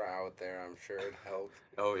Chara out there, I'm sure it'd help.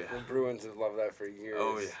 Oh, yeah. The Bruins have loved that for years.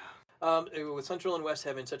 Oh, yeah. With Central and West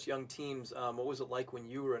having such young teams, what was it like when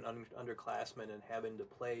you were an underclassman and having to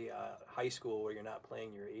play high school where you're not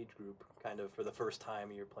playing your age group kind of for the first time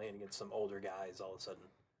and you're playing against some older guys all of a sudden?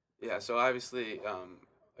 Yeah, so obviously,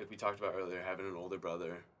 like we talked about earlier, having an older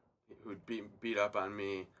brother who'd beat up on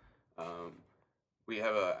me. We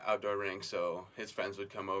have an outdoor rink, so his friends would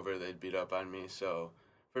come over, they'd beat up on me. So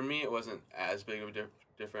for me, it wasn't as big of a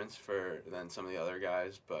difference than some of the other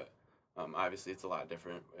guys, but obviously it's a lot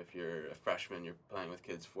different. If you're a freshman, you're playing with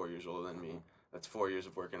kids 4 years older than me. That's 4 years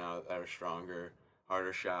of working out that are stronger,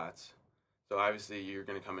 harder shots. So obviously you're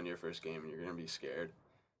going to come into your first game and you're going to be scared.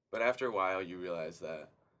 But after a while, you realize that,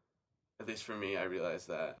 at least for me, I realized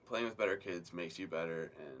that playing with better kids makes you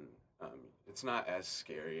better, and it's not as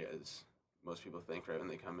scary as most people think right when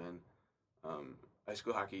they come in. High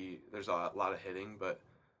school hockey, there's a lot of hitting, but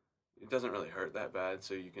it doesn't really hurt that bad,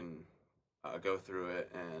 so you can go through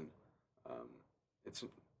it, and it's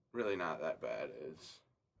really not that bad as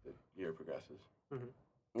the year progresses. Mm-hmm.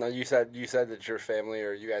 Now, you said that your family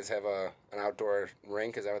or you guys have an outdoor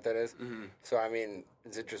rink. Is that what that is? Mm-hmm. So, I mean,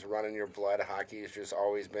 is it just running your blood? Hockey has just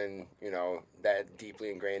always been, that deeply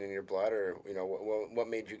ingrained in your blood, or what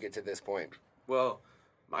made you get to this point? Well,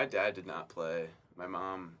 my dad did not play. My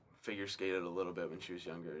mom figure skated a little bit when she was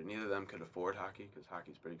younger. Neither of them could afford hockey because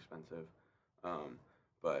hockey's pretty expensive.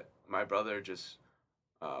 But my brother just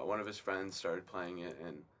one of his friends started playing it,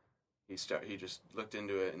 and he just looked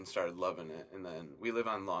into it and started loving it. And then we live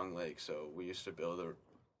on Long Lake, so we used to build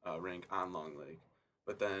a rink on Long Lake.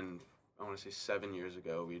 But then I want to say 7 years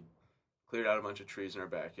ago, we cleared out a bunch of trees in our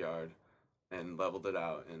backyard and leveled it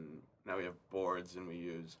out, and now we have boards, and we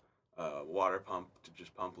use water pump to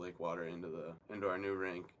just pump lake water into our new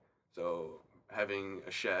rink. So having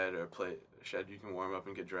a shed or a shed you can warm up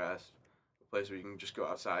and get dressed, a place where you can just go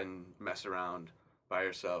outside and mess around by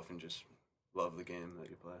yourself and just love the game that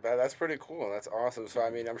you play. That's pretty cool. That's awesome. So, I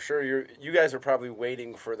mean, I'm sure you guys are probably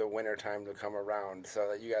waiting for the winter time to come around so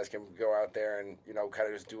that you guys can go out there and, kind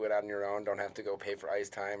of just do it on your own. Don't have to go pay for ice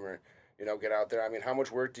time or, get out there. I mean, how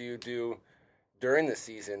much work do you do during the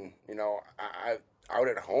season, out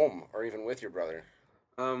at home or even with your brother?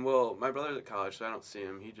 Well, my brother's at college, so I don't see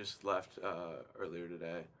him. He just left earlier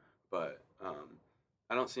today. But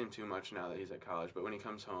I don't see him too much now that he's at college. But when he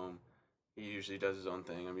comes home, he usually does his own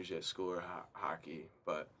thing. I'm usually at school or hockey,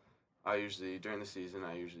 but during the season,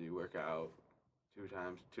 I usually work out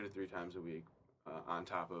 2 to 3 times a week on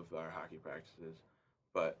top of our hockey practices.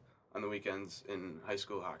 But on the weekends in high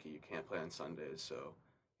school hockey, you can't play on Sundays, so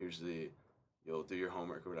usually you'll do your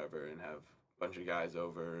homework or whatever and have a bunch of guys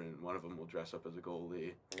over, and one of them will dress up as a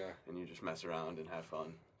goalie, and you just mess around and have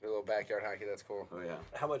fun. A little backyard hockey, that's cool. Oh, yeah.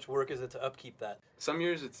 How much work is it to upkeep that? Some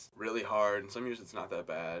years it's really hard, and some years it's not that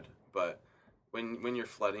bad, but when you're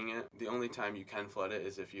flooding it, the only time you can flood it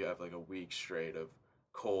is if you have like a week straight of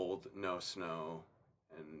cold, no snow,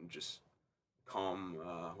 and just calm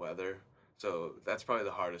weather. So that's probably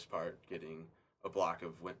the hardest part, getting a block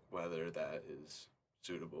of weather that is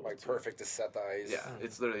suitable. Like perfect to set the ice. Yeah,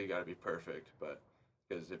 it's literally got to be perfect, but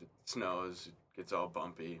because if it snows, it gets all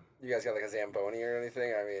bumpy. You guys got like a Zamboni or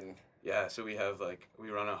anything? I mean... Yeah, so we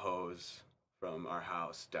run a hose from our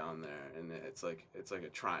house down there, and it's like a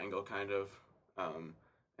triangle kind of.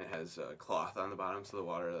 It has cloth on the bottom, so the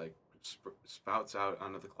water like spouts out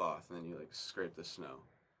onto the cloth, and then you like scrape the snow.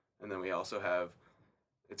 And then we also have,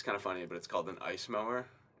 it's kind of funny, but it's called an ice mower,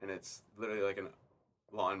 and it's literally like a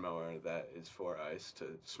lawnmower that is for ice to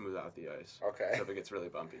smooth out the ice. Okay. So if it gets really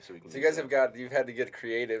bumpy, so we can. So you guys you've had to get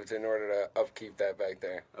creative in order to upkeep that back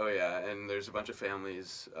there. Oh yeah, and there's a bunch of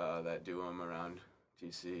families that do them around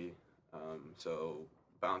TC. So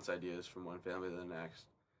bounce ideas from one family to the next.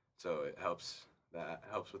 So it helps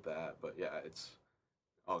with that. But yeah, it's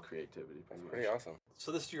all creativity. Pretty awesome.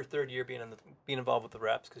 So this is your third year being involved with the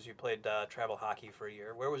Reps, because you played travel hockey for a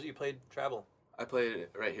year. Where was it you played travel? I played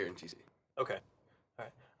right here in TC. Okay.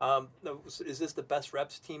 All right. Is this the best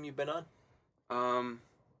Reps team you've been on?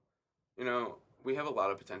 We have a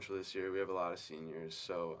lot of potential this year. We have a lot of seniors,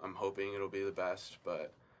 so I'm hoping it'll be the best,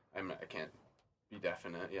 but I can't be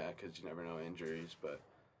definite, because you never know injuries. But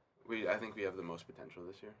I think we have the most potential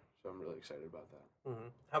this year, so I'm really excited about that. Mm-hmm.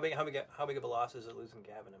 How big of a loss is it losing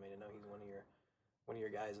Gavin? I mean, I know he's one of your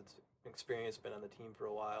guys that's experienced, been on the team for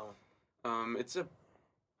a while. It's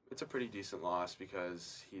a pretty decent loss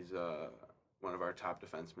because he's one of our top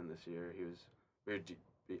defensemen this year. He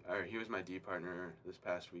was my D partner this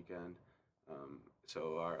past weekend.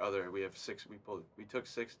 So we took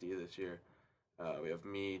 6D this year. We have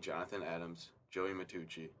me, Jonathan Adams, Joey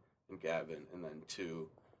Matucci, and Gavin, and then 2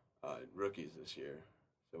 rookies this year.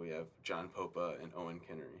 So we have John Popa and Owen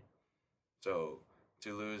Kinnery. So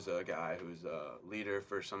to lose a guy who's a leader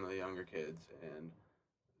for some of the younger kids and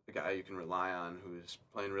a guy you can rely on who's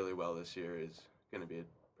playing really well this year is going to be a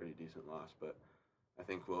pretty decent loss. But I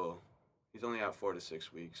think he's only out 4 to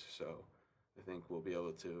 6 weeks, so I think we'll be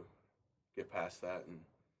able to get past that and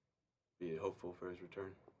be hopeful for his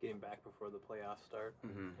return. Getting back before the playoffs start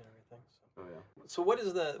and everything. So. Oh yeah. So what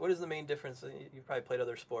is the main difference? You probably played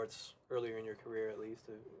other sports earlier in your career, at least.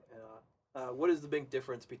 What is the big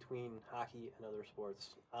difference between hockey and other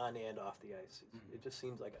sports on and off the ice? It just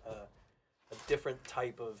seems like a different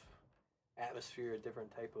type of atmosphere, a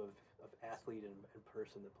different type of athlete and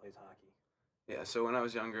person that plays hockey. Yeah. So when I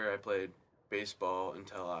was younger, I played baseball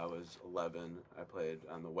until I was 11. I played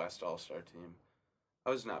on the West All-Star team. I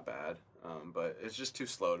was not bad, but it's just too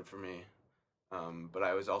slow for me. But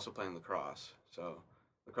I was also playing lacrosse, so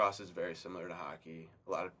lacrosse is very similar to hockey. A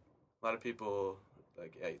lot of people,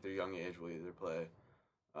 like at their young age, will either play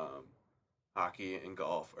hockey and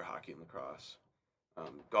golf or hockey and lacrosse.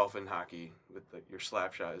 Golf and hockey with your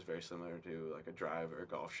slap shot is very similar to like a drive or a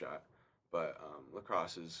golf shot, but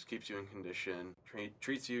lacrosse keeps you in condition,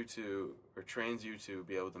 trains you to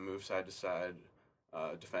be able to move side to side,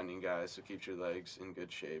 defending guys, so keeps your legs in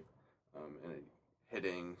good shape, and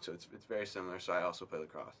hitting. So it's very similar. So I also play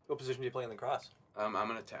lacrosse. What position do you play in lacrosse? I'm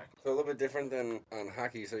an attack. So a little bit different than on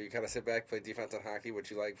hockey. So you kind of sit back, play defense on hockey. Would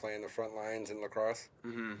you like playing the front lines in lacrosse?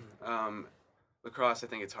 Mm-hmm. Lacrosse, I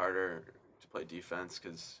think it's harder to play defense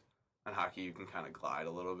because on hockey you can kind of glide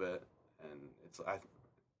a little bit, and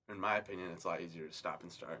in my opinion, it's a lot easier to stop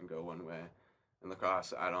and start and go one way. In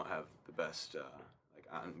lacrosse, I don't have the best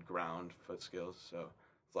on ground foot skills, so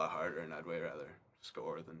it's a lot harder, and I'd way rather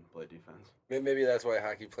score than play defense. Maybe that's why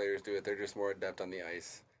hockey players do it. They're just more adept on the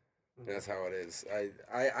ice. Mm-hmm. That's how it is.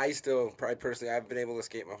 I still, personally, I've been able to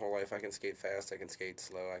skate my whole life. I can skate fast. I can skate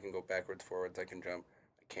slow. I can go backwards, forwards. I can jump.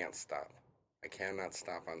 I can't stop. I cannot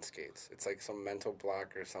stop on skates. It's like some mental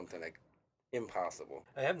block or something. Like impossible.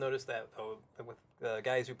 I have noticed that though with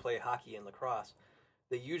guys who play hockey and lacrosse,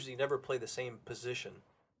 they usually never play the same position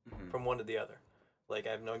from one to the other. Like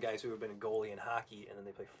I've known guys who have been a goalie in hockey and then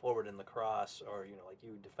they play forward in lacrosse, or like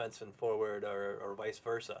you, defenseman forward, or vice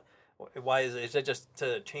versa. Why is it? Is it just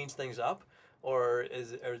to change things up, or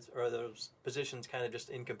are those positions kind of just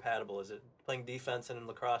incompatible? Is it playing defense and in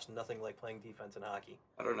lacrosse nothing like playing defense in hockey?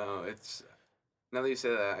 I don't know. Now that you say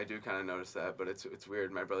that, I do kind of notice that, but it's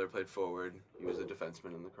weird. My brother played forward. He was a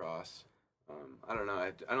defenseman in lacrosse. I don't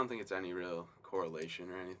know. I don't think it's any real correlation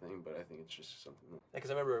or anything, but I think it's just something.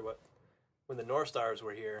 Because I remember when the North Stars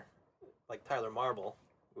were here, like Tyler Marble,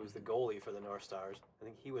 who was the goalie for the North Stars. I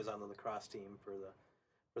think he was on the lacrosse team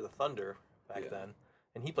for the Thunder back then,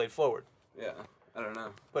 and he played forward. Yeah, I don't know.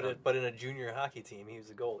 But in a junior hockey team, he was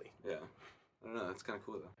a goalie. Yeah, I don't know. That's kind of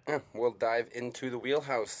cool though. Yeah, we'll dive into the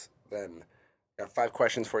wheelhouse then. Got 5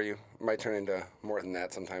 questions for you. Might turn into more than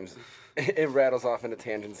that sometimes. It rattles off into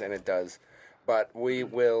tangents, and it does. But we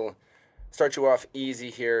will start you off easy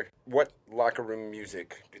here. What locker room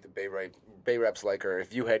music do the Bay Reps like, or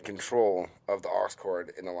if you had control of the aux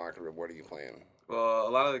cord in the locker room, what are you playing? Well, a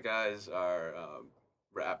lot of the guys are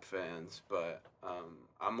rap fans, but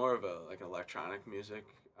I'm more of an electronic music.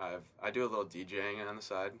 I do a little DJing on the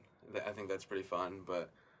side. I think that's pretty fun, but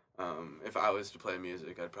if I was to play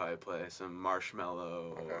music, I'd probably play some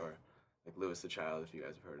Marshmello or like Louis the Child, if you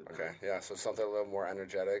guys have heard of that. Okay, yeah, so something a little more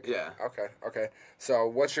energetic. Yeah. Okay. So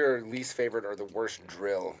what's your least favorite or the worst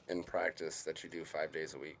drill in practice that you do 5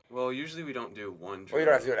 days a week? Well, usually we don't do one drill. Well, you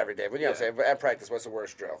don't have to do it every day, but but at practice, what's the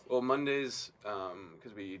worst drill? Well, Mondays,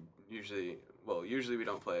 because we usually we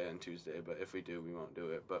don't play on Tuesday, but if we do, we won't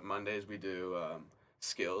do it. But Mondays we do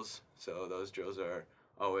skills, so those drills are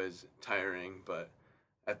always tiring, but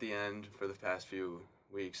at the end, for the past few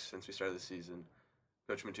weeks since we started the season,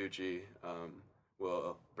 Coach Matucci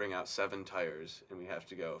will bring out 7 tires, and we have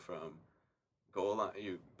to go from goal line.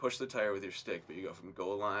 You push the tire with your stick, but you go from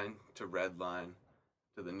goal line to red line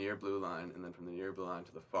to the near blue line, and then from the near blue line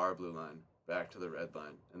to the far blue line, back to the red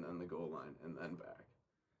line, and then the goal line, and then back.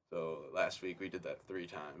 So last week we did that 3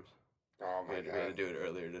 times. Oh my God! We had to do it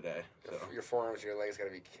earlier today. So. Your forearms, your legs got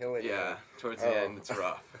to be killing you. Yeah, towards the end it's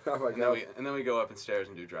rough. Oh my God! And then we go up in stairs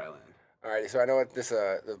and do dry land. Alrighty, so I know what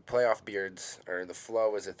the playoff beards or the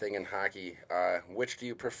flow is a thing in hockey. Which do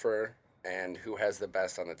you prefer, and who has the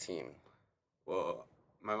best on the team? Well,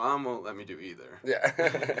 my mom won't let me do either.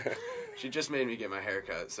 Yeah. She just made me get my hair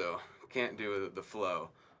cut, so can't do the flow.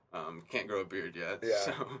 Can't grow a beard yet. Yeah.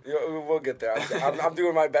 So. We'll get there. I'm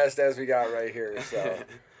doing my best as we got right here. So.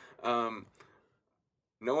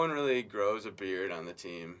 No one really grows a beard on the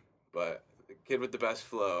team, but the kid with the best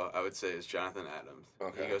flow, I would say, is Jonathan Adams.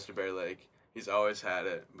 Okay. He goes to Bear Lake. He's always had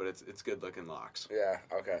it, but it's good-looking locks. Yeah,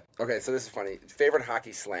 okay. Okay, so this is funny. Favorite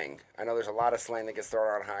hockey slang? I know there's a lot of slang that gets thrown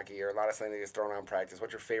around hockey or a lot of slang that gets thrown around practice.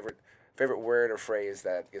 What's your favorite word or phrase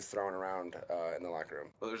that gets thrown around in the locker room?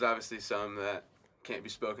 Well, there's obviously some that can't be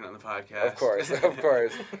spoken on the podcast. Of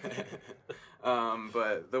course.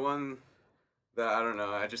 But the one that I don't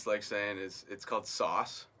know, I just like saying it's called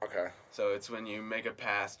sauce. Okay. So it's when you make a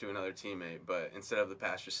pass to another teammate, but instead of the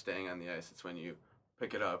pass just staying on the ice, it's when you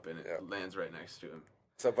pick it up and it lands right next to him.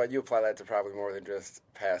 So, but you apply that to probably more than just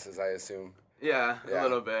passes, I assume. Yeah, a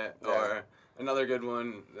little bit. Yeah. Or another good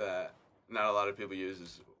one that not a lot of people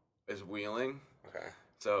use is wheeling. Okay.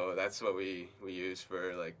 So that's what we use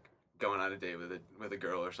for like going on a date with a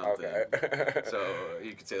girl or something. Okay. So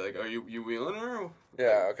you could say like, "Are you wheeling her?"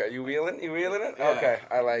 Yeah. Okay. You wheeling it? Yeah. Okay.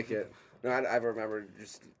 I like it. No, I remember.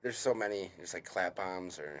 Just there's so many. Just like clap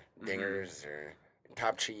bombs or dingers or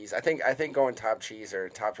top cheese. I think going top cheese or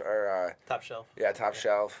top shelf. Yeah, top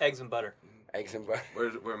shelf. Eggs and butter. Eggs and butter.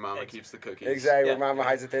 Where Mama keeps the cookies. Exactly. Where Mama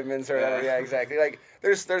hides the Thin Mints or whatever. Yeah, exactly. Like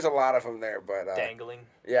there's a lot of them there, but dangling.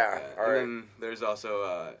 Yeah. And then there's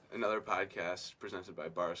also another podcast presented by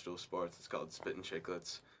Barstool Sports. It's called Spittin'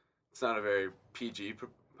 Chicklets. It's not a very PG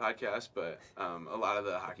podcast, but a lot of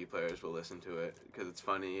the hockey players will listen to it because it's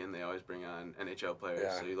funny and they always bring on NHL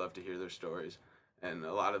players, so you love to hear their stories. And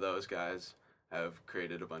a lot of those guys have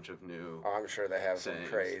created a bunch of new I'm sure they have sayings. some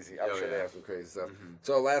crazy. I'm sure they have some crazy stuff. Mm-hmm.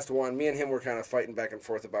 So last one, me and him were kind of fighting back and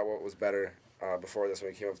forth about what was better before this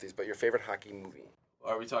when we came up with these. But your favorite hockey movie?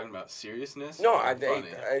 Are we talking about seriousness? No, funny?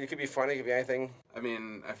 It could be funny. It could be anything. I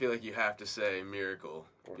mean, I feel like you have to say Miracle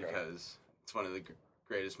because it's one of the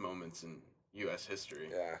greatest moments in U.S. history.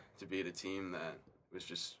 Yeah. To beat a team that was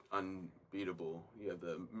just unbeatable. You have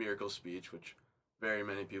the Miracle speech, which very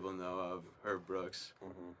many people know of, Herb Brooks.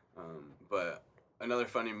 Mm-hmm. But another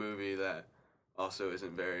funny movie that also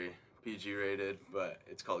isn't very PG rated, but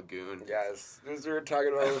it's called Goon. Yes, as we were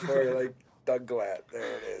talking about before, like Doug Glatt.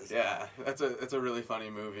 There it is. Yeah, that's a really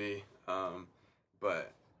funny movie,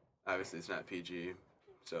 but obviously it's not PG.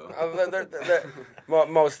 So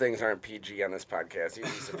most things aren't PG on this podcast. You'd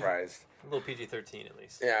be surprised. A little PG-13 at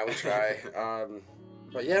least. Yeah, we try.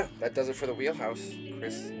 But yeah, that does it for the Wheelhouse.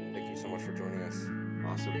 Chris, thank you so much for joining us.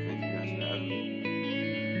 Awesome. Thank you guys for having me.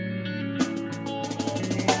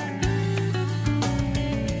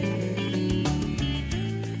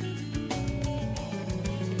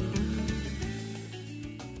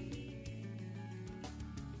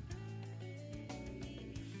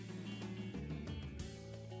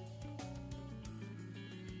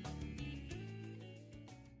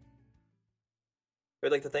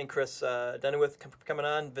 We'd like to thank Chris Deneweth for coming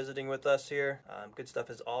on, visiting with us here. Good stuff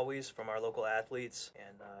as always from our local athletes.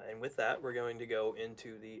 And with that, we're going to go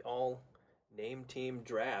into the all-name team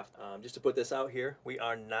draft. Just to put this out here, we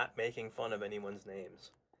are not making fun of anyone's names.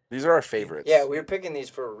 These are our favorites. Yeah, we're picking these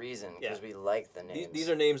for a reason because we like the names. These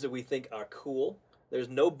are names that we think are cool. There's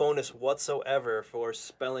no bonus whatsoever for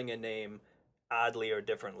spelling a name oddly or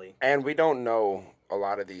differently. And we don't know a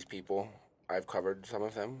lot of these people. I've covered some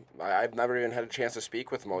of them. I've never even had a chance to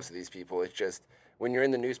speak with most of these people. It's just when you're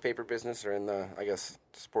in the newspaper business or in the, I guess,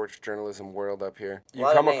 sports journalism world up here, you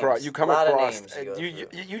come across,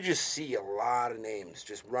 you just see a lot of names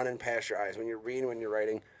just running past your eyes when you're reading, when you're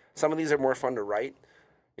writing. Some of these are more fun to write.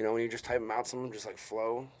 You know, when you just type them out, some of them just like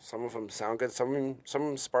flow. Some of them sound good. Some of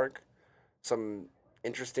them spark some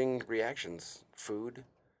interesting reactions. Food,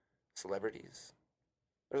 celebrities.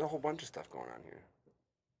 There's a whole bunch of stuff going on here.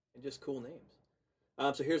 And just cool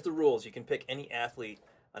names. So here's the rules. You can pick any athlete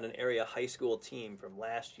on an area high school team from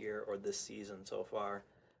last year or this season so far.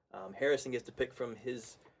 Harrison gets to pick from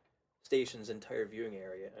his station's entire viewing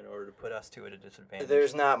area in order to put us two at a disadvantage.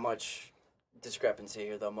 There's not much discrepancy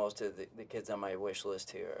here, though. Most of the kids on my wish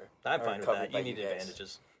list here I'm fine with that. You need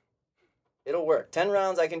advantages. It'll work. 10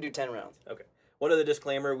 rounds, I can do 10 rounds. Okay. One other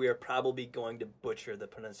disclaimer, we are probably going to butcher the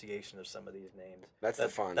pronunciation of some of these names. That's the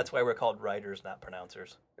fun. That's why we're called writers, not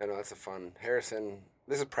pronouncers. I know, that's the fun. Harrison,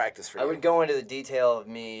 this is practice for you. I would go into the detail of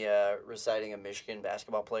me reciting a Michigan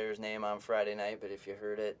basketball player's name on Friday night, but if you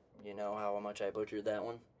heard it, you know how much I butchered that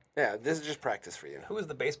one. Yeah, this is just practice for you. Who was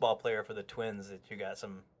the baseball player for the Twins that you got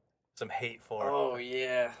some hate for? Oh,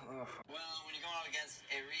 yeah. Oh. Well, when you're going up against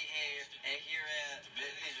a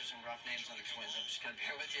these are some rough names on the Twins. I'm just going to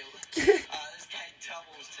bear with you. This guy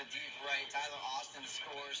doubles to deep right. Tyler Austin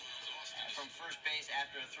scores from first base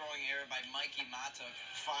after a throwing error by Mikey Matuk.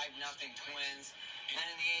 5-0 Twins. Then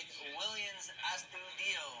in the eighth, Williams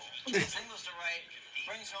Astudillo singles to right,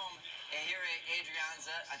 brings home Ehire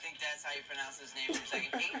Adrianza. I think that's how you pronounce his name for a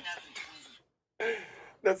second. 8-0 Twins.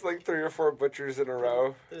 That's like 3 or 4 butchers in a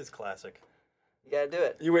row. It is classic. You gotta do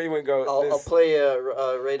it. You wouldn't go. I'll play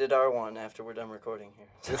a rated R one after we're done recording here.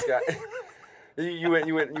 This guy. you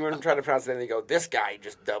wouldn't try to pronounce it and you go, this guy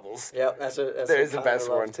just doubles. Yep, that's There's the best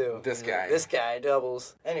one too. This guy. This guy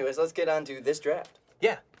doubles. Anyways, let's get on to this draft.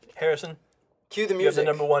 Yeah, Harrison. Cue the You have music.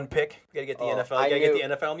 the number one pick. You gotta get the NFL. You gotta get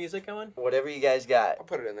the NFL music going. Whatever you guys got. I'll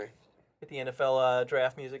put it in there. Get the NFL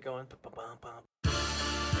draft music going.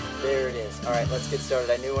 There it is. All right, let's get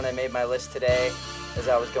started. I knew when I made my list today, as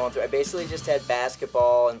I was going through, I basically just had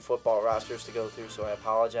basketball and football rosters to go through, so I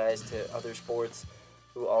apologize to other sports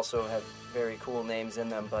who also have very cool names in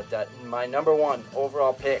them. But my number one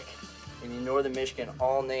overall pick in the Northern Michigan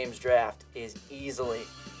all-names draft is easily,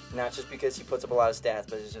 not just because he puts up a lot of stats,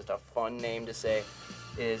 but it's just a fun name to say,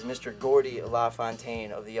 is Mr. Gordy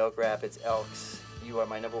LaFontaine of the Elk Rapids Elks. You are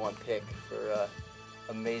my number one pick for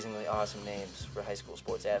amazingly awesome names for high school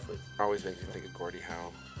sports athletes. Always makes me think of Gordie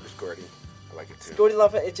Howe. There's Gordy. I like it too. Gordy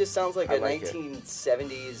LaFontaine, it just sounds like a like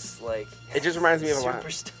 1970s, like, it just reminds me of a lot.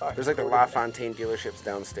 Superstar. There's like the LaFontaine dealerships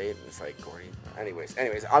downstate, and it's like Gordy. Anyways,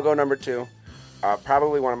 I'll go number 2.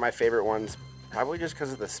 Probably one of my favorite ones, probably just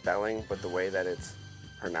because of the spelling, but the way that it's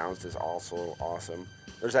pronounced is also awesome.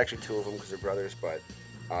 There's actually 2 of them because they're brothers, but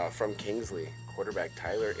from Kingsley, quarterback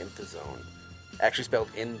Tyler Intezone. Actually spelled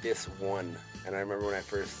in this one. And I remember when I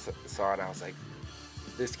first saw it, I was like,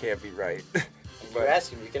 this can't be right.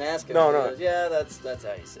 But, you can ask him. No. Yeah, that's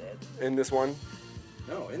how you say it. In this one?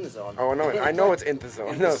 No, in the zone. Oh, no, I know it's in the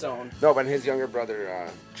zone. In the zone. No, but his younger brother,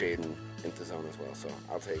 Jaden, in the zone as well, so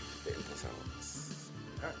I'll take the in the zone.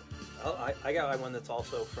 All right. I got one that's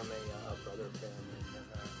also from a brother of him,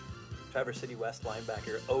 Traverse City West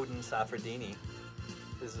linebacker Odin Safradini.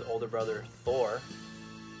 His older brother Thor.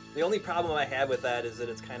 The only problem I have with that is that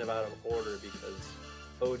it's kind of out of order because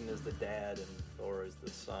Odin is the dad and Thor is the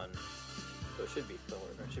son. So it should be Thor,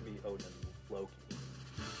 or it should be Odin Loki.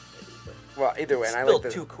 Maybe, well, either way, and I still like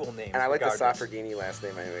the 2 cool names. And I like the regardless. Safradini last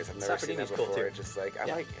name anyways. I've never seen that Safradini's cool, before. too. It's just like, I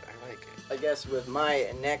like it. I guess with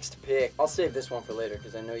my next pick, I'll save this one for later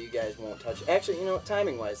because I know you guys won't touch it. Actually, you know,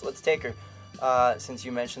 timing-wise, let's take her. Since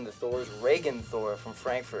you mentioned the Thors, Reagan Thor from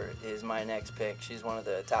Frankfurt is my next pick. She's one of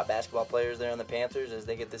the top basketball players there on the Panthers as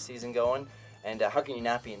they get the season going. And how can you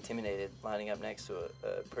not be intimidated lining up next to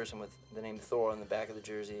a person with the name Thor on the back of the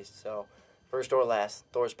jersey? So, first or last,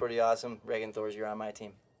 Thor's pretty awesome. Reagan Thor's, you're on my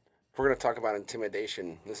team. If we're going to talk about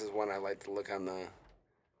intimidation, this is one I like to look on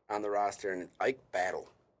the roster, and it's Ike Battle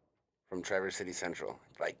from Traverse City Central.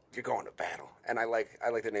 Like, you're going to battle. And I like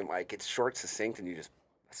the name Ike. It's short, succinct, and you just,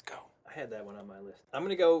 let's go. I had that one on my list. I'm going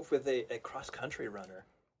to go with a cross-country runner.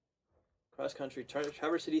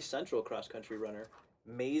 Traverse City Central cross-country runner.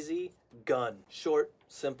 Maisie Gunn. Short,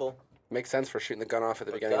 simple. Makes sense for shooting the gun off at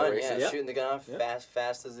the beginning gun, of the races. yeah, shooting the gun off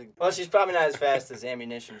fast as a... Well, she's probably not as fast as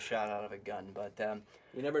ammunition shot out of a gun, but...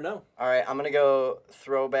 You never know. All right, I'm going to go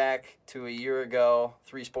throwback to a year ago,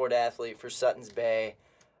 three-sport athlete for Sutton's Bay.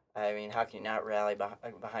 I mean, how can you not rally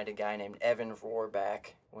behind a guy named Evan Rohrback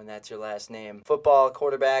when that's your last name? Football,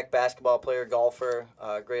 quarterback, basketball player, golfer,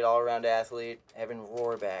 great all-around athlete. Evan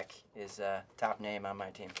Rohrback is top name on my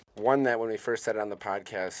team. One that when we first said it on the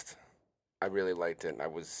podcast, I really liked it. I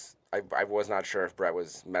was not sure if Brett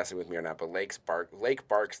was messing with me or not, but Lake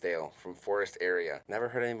Barksdale from Forest area. Never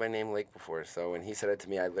heard anybody named Lake before, so when he said it to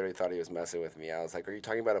me, I literally thought he was messing with me. I was like, are you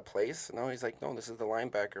talking about a place? No, he's like, no, this is the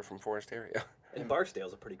linebacker from Forest area. And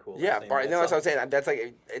Barksdale's a pretty cool Yeah, name. no, that's what I'm saying. That's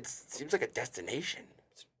like, it seems like a destination.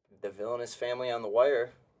 The Villainous Family on the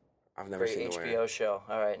Wire. I've never seen Great The HBO Wire. show.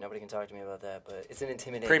 All right, nobody can talk to me about that, but it's an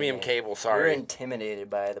intimidating Premium name. cable, sorry. You're intimidated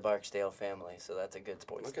by the Barksdale family, so that's a good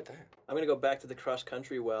sports. Look at that. I'm going to go back to the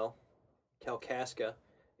cross-country Kalkaska,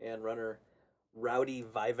 and runner Rowdy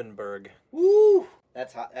Vivenberg. Woo!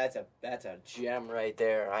 That's hot. That's a gem right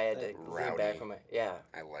there. I had to lean Rowdy. back from it. Yeah.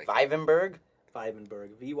 I like it. Vivenberg?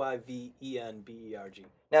 Vivenberg. Vivenberg.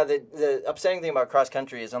 Now, the upsetting thing about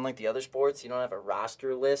cross-country is, unlike the other sports, you don't have a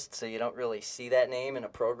roster list, so you don't really see that name in a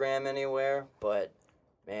program anywhere. But,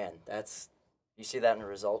 man, you see that in a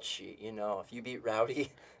results sheet. You know, if you beat Rowdy,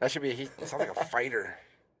 That should be, he sounds like a fighter.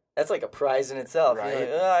 that's like a prize in itself. Right.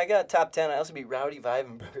 You're like, I got top 10. I also beat Rowdy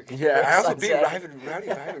Vivenberg. Yeah, I also beat Sunset. Rowdy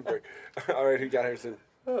Vivenberg. All right, who got Harrison?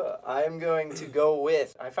 I'm going to go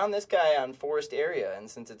with, I found this guy on Forest area, and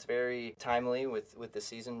since it's very timely with the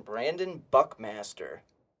season, Brandon Buckmaster.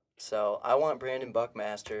 So I want Brandon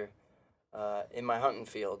Buckmaster in my hunting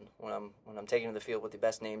field when I'm taking to the field with the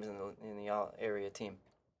best names in the all area team.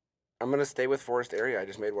 I'm gonna stay with Forest area. I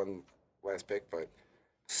just made one last pick, but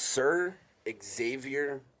Sir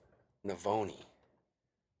Xavier Navoni.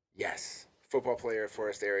 Yes, football player at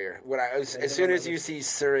Forest area. As soon as you see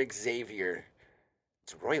Sir Xavier,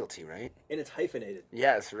 it's royalty, right? And it's hyphenated.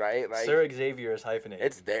 Yes, right. Like Sir Xavier is hyphenated.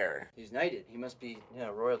 it's there. He's knighted. He must be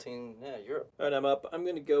royalty in Europe. All right, I'm up. I'm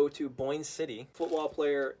going to go to Boyne City. Football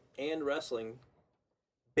player and wrestling.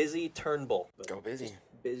 Busy Turnbull. But Go Busy.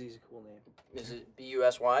 Busy's a cool name. Is it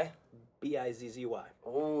Busy? Bizzy.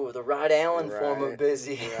 Oh, the Rod Allen form of Right.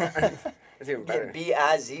 busy. It's even better.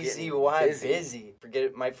 Bizzy, busy. busy.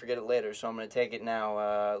 Might forget it later, so I'm going to take it now.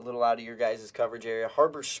 A little out of your guys' coverage area.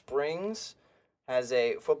 Harbor Springs has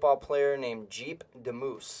a football player named Jeep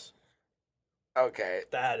DeMoose. Okay,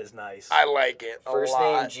 That is nice. I like it a First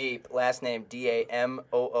lot. name Jeep, last name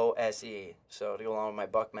Damoose. So to go along with my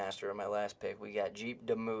Buckmaster and my last pick, we got Jeep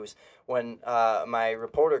DeMoose. When my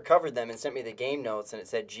reporter covered them and sent me the game notes and it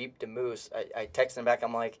said Jeep DeMoose, I texted him back.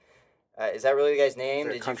 I'm like, is that really the guy's name? Is it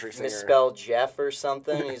a Did country you singer? misspell Jeff or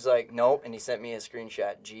something? He's like, nope. And he sent me a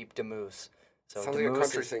screenshot, Jeep DeMoose. So Sounds like a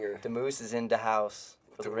country singer. DeMoose is into house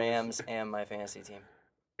for the DeMoose. Rams and my fantasy team.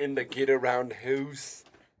 In the get around house.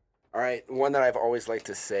 All right, one that I've always liked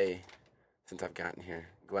to say since I've gotten here,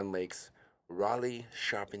 Glen Lake's Raleigh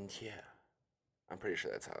Charpentier. I'm pretty sure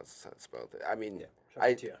that's how it's spelled. I mean,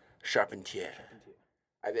 Charpentier. Charpentier.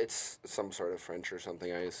 It's some sort of French or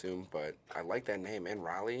something, I assume, but I like that name. And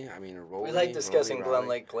Raleigh, I mean, We like discussing Raleigh. Glen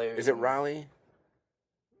Lake players. Is it Raleigh?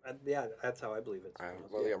 Yeah, that's how I believe it.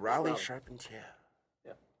 Well, yeah, Raleigh Charpentier.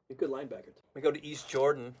 A good linebacker. We go to East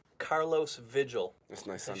Jordan. Carlos Vigil. That's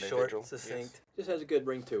nice It's Sunday short, vigil. succinct. Just has a good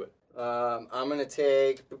ring to it. I'm going to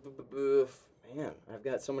take... Man, I've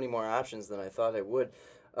got so many more options than I thought I would.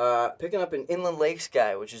 Picking up an Inland Lakes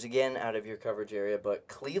guy, which is, again, out of your coverage area, but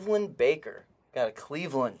Cleveland Baker. Got a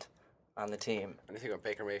Cleveland on the team. When you think of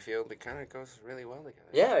Baker Mayfield, it kind of goes really well together.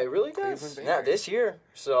 Yeah, it really does. Cleveland Yeah, Baker. this year.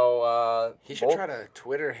 So, He should try to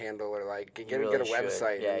Twitter handle or like get a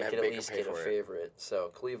website Yeah, and you have could at Baker least pay get for a it. favorite.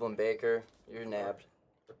 So, Cleveland Baker, you're nabbed.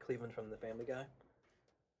 For Cleveland from the Family Guy.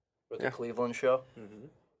 For the Yeah. Cleveland show. Mm-hmm.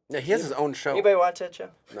 Yeah, he has his own show. Anybody watch that show?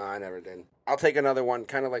 No, I never did. I'll take another one,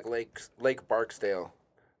 kind of like Lake Barksdale.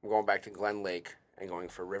 I'm going back to Glen Lake and going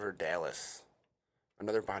for River Dallas.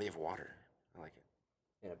 Another body of water. I like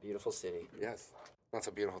it. In a beautiful city. Yes. Lots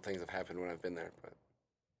of beautiful things have happened when I've been there.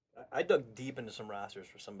 But I dug deep into some rosters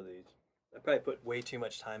for some of these. I probably put way too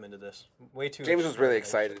much time into this. Way too. James much was really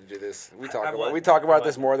imagination. excited to do this. We I talk was. about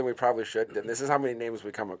this more than we probably should, and this is how many names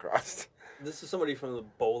we come across. This is somebody from the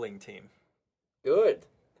bowling team. Good.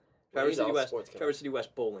 Traverse City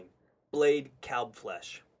West Bowling. Blade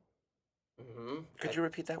Kalbflesh. Mm-hmm. Could you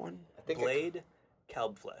repeat that one? I think Blade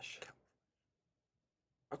Kalbflesh.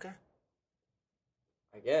 Okay.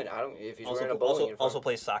 Again, I don't. If he's Also, wearing a bowling uniform. also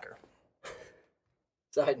plays soccer.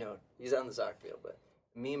 Side note: he's on the soccer field, but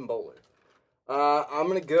meme bowler. I'm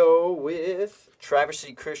going to go with Traverse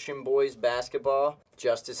City Christian boys basketball.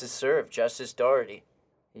 Justice is served. Justice Doherty.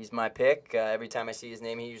 He's my pick. Every time I see his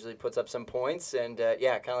name, he usually puts up some points. And, kind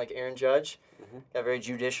of like Aaron Judge. Got a very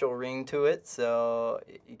judicial ring to it. So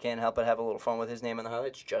you can't help but have a little fun with his name in the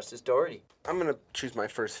highlights. Justice Doherty. I'm going to choose my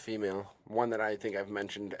first female, one that I think I've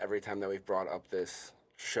mentioned every time that we've brought up this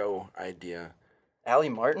show idea. Allie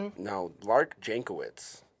Martin? No, Lark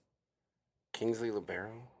Jankowicz. Kingsley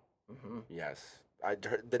Libero? Mm-hmm. Yes.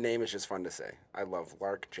 The name is just fun to say. I love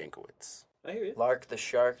Lark Jankowicz. I hear you. Lark the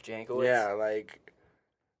Shark Jankowicz? Yeah, like,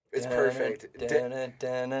 it's perfect. Did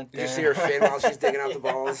you see her fin while she's digging out the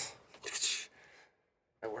balls?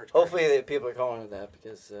 That worked. Hopefully the people are calling it that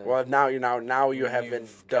because... Well, now you have been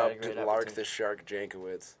You've got a dubbed great Lark opportunity. the Shark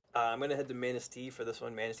Jankowicz. I'm going to head to Manistee for this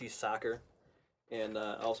one, Manistee Soccer. And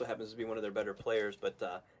also happens to be one of their better players, but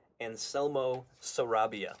Anselmo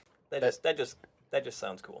Sarabia. That just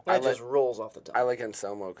sounds cool. That just rolls off the tongue. I like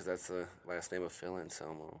Anselmo because that's the last name of Phil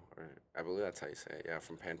Anselmo. Or I believe that's how you say it. Yeah,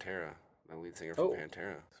 from Pantera. The lead singer from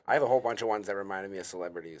Pantera. I have a whole bunch of ones that reminded me of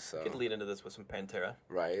celebrities. So. You could lead into this with some Pantera.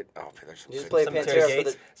 Right. Oh, there's some Just good- play Cemetery Pantera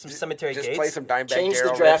Gates. for Some Cemetery Just Gates. play some Dimebag Change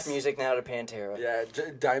Darrell the draft riffs. music now to Pantera. Yeah,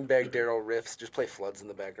 Dimebag Darrell riffs. Just play Floods in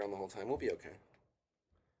the background the whole time. We'll be okay.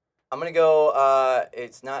 I'm gonna go.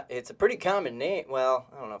 It's a pretty common name. Well,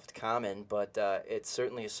 I don't know if it's common, but it's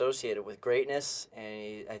certainly associated with greatness.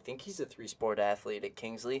 And I think he's a 3-sport athlete at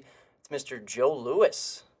Kingsley. It's Mr. Joe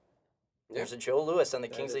Lewis. There's a Joe Lewis on the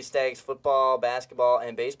Kingsley Stags football, basketball,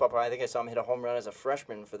 and baseball. I think I saw him hit a home run as a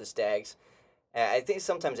freshman for the Stags. I think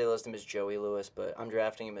sometimes they list him as Joey Lewis, but I'm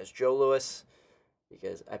drafting him as Joe Lewis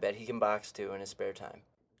because I bet he can box too in his spare time.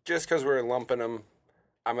 Just because we're lumping them,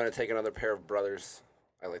 I'm going to take another pair of brothers.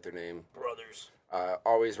 I like their name. Brothers.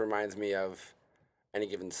 Always reminds me of Any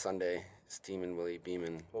Given Sunday, Steam and Willie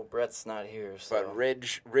Beeman. Well, Brett's not here, so. But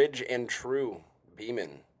Ridge and True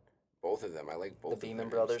Beeman. Both of them. I like both The of their Beeman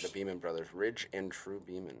names. brothers? The Beeman brothers. Ridge and True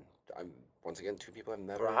Beeman. Once again, two people I've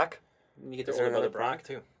never... Brock? You get the Is there older brother another Brock,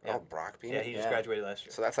 too. Yeah. Oh, Brock Beeman? Yeah, he just Yeah. graduated last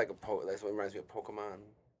year. So that's like that's what reminds me of Pokemon.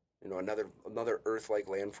 You know, another Earth-like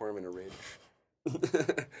landform in a ridge.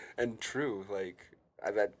 And True, like,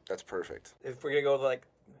 that's perfect. If we're going to go like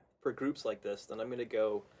for groups like this, then I'm going to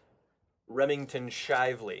go Remington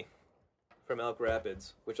Shively from Elk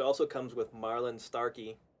Rapids, which also comes with Marlon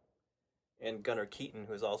Starkey and Gunnar Keaton,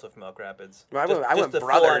 who's also from Elk Rapids. No, I went a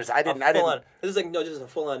brothers. full-on- I didn't- a full-on- This is like just a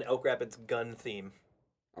full-on Elk Rapids gun theme.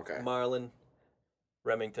 Okay. Marlon,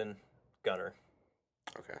 Remington, Gunnar.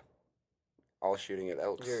 Okay. All shooting at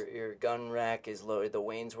Elks. Your gun rack is loaded. The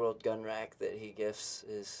Wayne's World gun rack that he gifts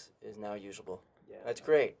is now usable. Yeah, That's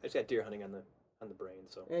great. I just got deer hunting on the brain,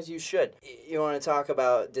 so. As you should. You want to talk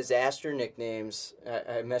about disaster nicknames?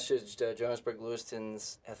 I messaged Johannesburg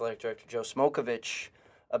Lewiston's athletic director Joe Smokovich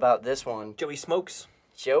about this one. Joey Smokes.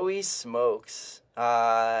 Joey Smokes.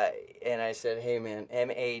 And I said, hey man,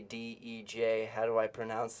 Madej, how do I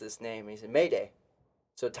pronounce this name? He said, Mayday.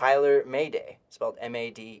 So Tyler Mayday, spelled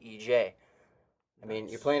Madej. I mean,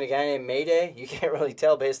 you're playing a guy named Mayday. You can't really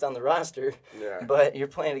tell based on the roster. Yeah. But you're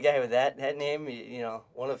playing a guy with that name. You know,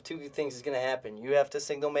 one of two things is going to happen. You have to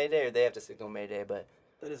signal Mayday, or they have to signal Mayday. But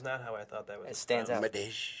That is not how I thought that was. it stands out.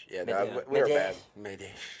 Madesh. Yeah, Mayday. no, we were Mayday. bad.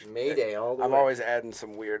 Madesh. Mayday all the I'm way. always adding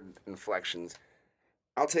some weird inflections.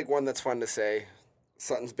 I'll take one that's fun to say.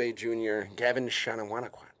 Suttons Bay Jr., Gavin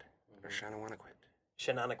Shanawanaquat. Or Shanawanaquit.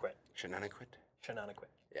 Shenaniquet. Shananaquit? Shenaniquet.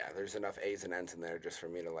 Yeah, there's enough A's and N's in there just for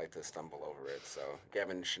me to like to stumble over it. So,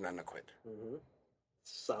 Gavin Shananaquit. Mm-hmm.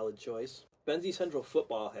 Solid choice. Benzie Central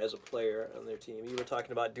Football has a player on their team. You were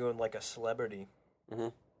talking about doing like a celebrity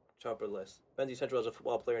chopper list. Benzie Central has a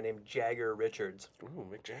football player named Jagger Richards Ooh,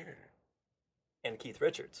 Mick Jagger. and Keith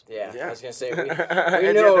Richards. Yeah, Yeah. I was going to say, we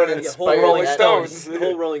And know the an other- The whole inspiring Rolling athlete. Stones. The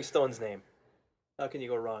whole Rolling Stones name. How can you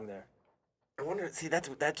go wrong there? I wonder. See, this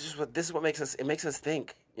is what makes us. It makes us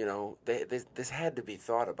think. You know, this had to be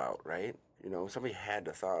thought about, right? You know, somebody had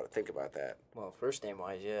to think about that. Well, first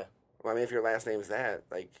name-wise, yeah. Well, I mean, if your last name's that,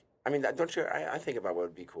 like, I mean, don't you? I think about what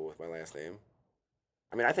would be cool with my last name.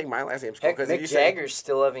 I mean, I think my last name's cool Heck, because Mick Jagger's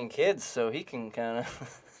still having kids, so he can kind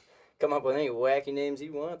of come up with any wacky names he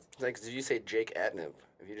wants. Like, did you say Jake Atnip?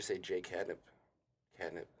 If you just say Jake Catnip,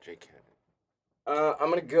 Jake Catnip. I'm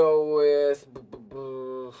going to go with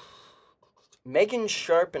Megan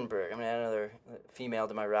Sharpenberg. I'm going to add another female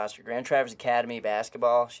to my roster. Grand Traverse Academy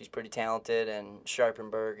basketball. She's pretty talented, and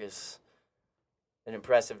Sharpenberg is an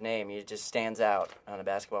impressive name. He just stands out on a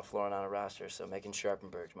basketball floor and on a roster, so Megan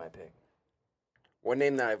Sharpenberg's my pick. One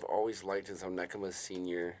name that I've always liked is Onekama's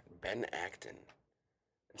senior, Ben Acton.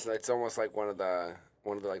 It's almost like one of the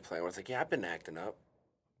like playing. It's like, yeah, I've been acting up.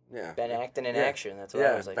 Yeah. Ben Acton in action. That's what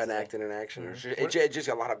I was like. Ben Acton in action. It's just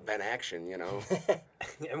a lot of Ben action, you know.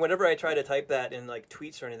 And whenever I try to type that in like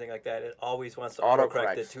tweets or anything like that, it always wants to Autocorrect.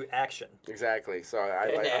 autocorrect it to action. Exactly. So I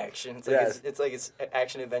In like action. It's like it's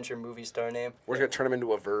action adventure movie star name. We're gonna turn him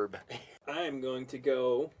into a verb. I'm going to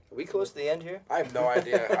go. Are we close to the end here? I have no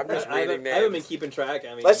idea. I'm just reading names. I haven't been keeping track.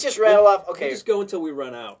 I mean, Let's just rattle off. Okay. We'll just go until we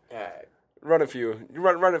run out. All right. Run a few.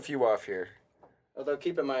 Run a few off here. Although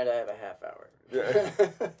keep in mind I have a half hour. Yeah.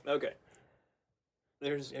 Okay.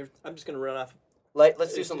 I'm just going to run off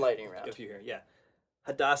Let's do some lightning round. a few here. Yeah.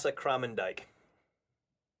 Hadassah Kromendijk.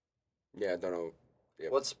 Yeah, I don't know.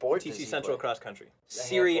 Yep. What sport does TC he Central play? cross country. A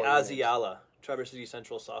Siri handful of names. Aziala. Traverse City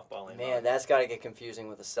Central softball. Man, that's got to get confusing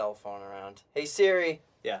with a cell phone around. Hey, Siri.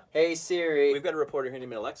 Yeah. Hey, Siri. We've got a reporter here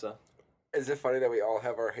named Alexa. Is it funny that we all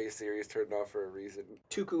have our Hey Siri's turned off for a reason?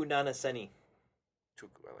 Tuku Nanaseni. Tuku,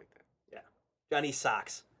 I like that. Yeah. Johnny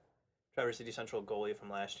Sox. Traverse City Central goalie from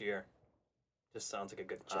last year. Just sounds like a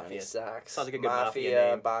good Johnny mafia. Sox. Sounds like a good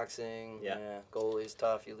mafia name. boxing. Yeah. Goalie's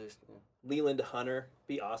tough. You lose. Yeah. Leland Hunter.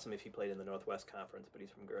 Be awesome if he played in the Northwest Conference, but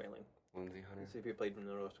he's from Grayling. Lindsey Hunter. So if he played in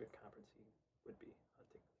the Northwest Conference, he would be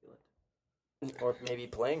hunting Leland. Or maybe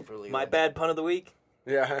playing for Leland. My bad pun of the week.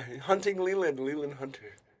 Yeah, hunting Leland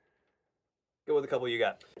Hunter. Go with a couple you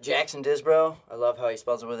got. Jackson Disbro. I love how he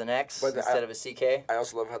spells it with an X But instead of a CK. I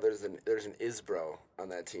also love how there's an Isbro on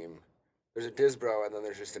that team. There's a Disbro and then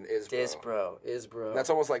there's just an Isbro. Isbro.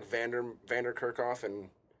 That's almost like Vander Kirchhoff and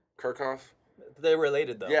Kirchhoff. They're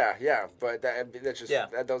related, though. Yeah, but that's just Yeah.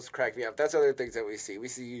 that does crack me up. That's other things that we see. We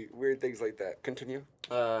see weird things like that. Continue.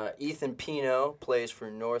 Ethan Pino plays for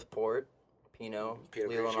Northport. Pino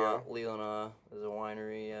Grigio. Leelanau is a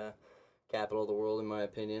winery capital of the world, in my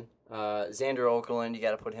opinion. Xander Okerlund, you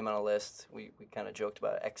got to put him on a list. We kind of joked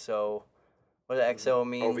about XO. What does XO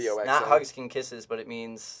means? OVO Not XO. hugs and kisses, but it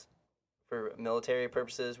means for military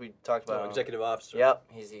purposes. We talked about Executive officer. Yep,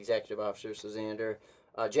 he's the executive officer, so Xander.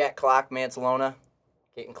 Jack Clock, Mansalona,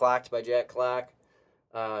 getting clocked by Jack Clock.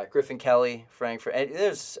 Griffin Kelly, Frankfurt. And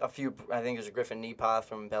there's a few, I think there's a Griffin Nepoth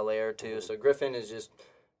from Bel Air, too. So Griffin is just,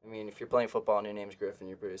 I mean, if you're playing football and your name's Griffin,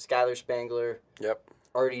 you're pretty. Skylar Spangler. Yep.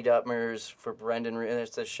 Artie Dutmers for Brendan.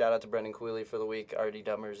 That's a shout out to Brendan Cooley for the week. Artie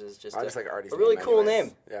Dutmers is just I just like Artie's a really name cool anyways.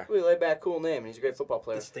 name. Yeah. Really laid back, cool name, and he's a great football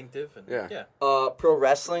player. Distinctive. And, Yeah. Pro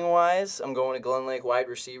wrestling wise, I'm going to Glen Lake wide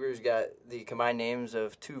receivers. Got the combined names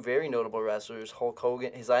of two very notable wrestlers. Hulk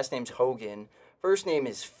Hogan. His last name's Hogan. First name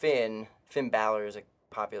is Finn. Finn Balor is a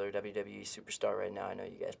popular WWE superstar right now. I know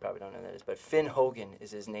you guys probably don't know who that is, but Finn Hogan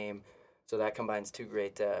is his name. So that combines two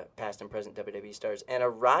great past and present WWE stars. And a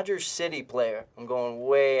Rogers City player. I'm going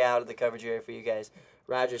way out of the coverage area for you guys.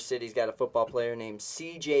 Rogers City's got a football player named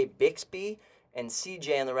C.J. Bixby. And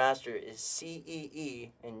C.J. on the roster is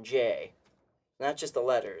C-E-E and J. Not just the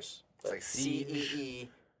letters. But like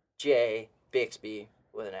C-E-E-J Bixby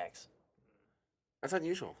with an X. That's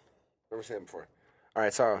unusual. Never seen it before. All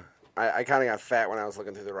right, so I kind of got fat when I was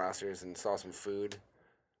looking through the rosters and saw some food.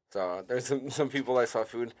 So there's some people I saw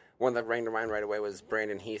food. One that rang to mind right away was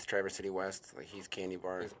Brandon Heath, Traverse City West, like Heath Candy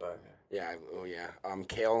Bar. Heath Bar. Yeah, oh yeah.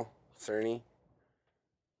 Kale Cerny,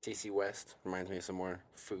 TC West reminds me of some more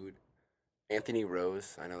food. Anthony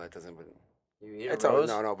Rose, I know that doesn't, but You eat a it's Rose?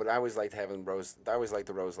 no, but I always liked having Rose. I always liked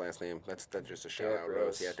the Rose last name. That's just a shout Derek out.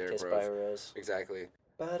 Rose, yeah, Derek Kissed Rose. by a Rose. Exactly.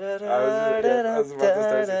 I was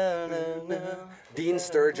about to Dean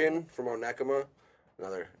Sturgeon from Onekama,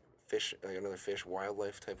 another fish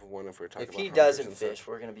wildlife type of one. If we're talking If about he hunters doesn't and stuff. fish,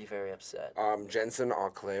 we're going to be very upset. Jensen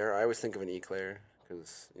Auclair. I always think of an Eclair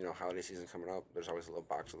because holiday season coming up. There's always a little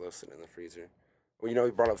box of those sitting in the freezer. Well,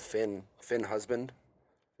 we brought up Finn Husband.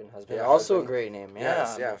 Finn Husband. Yeah, Also Husband. a great name. Yeah.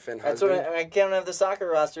 Yes, yeah, Finn That's Husband. what I can't have the soccer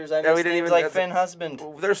rosters. I Yeah, miss we didn't names even- like that's Finn Husband.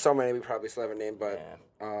 Well, there's so many. We probably still haven't named, but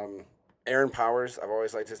Yeah. Aaron Powers. I've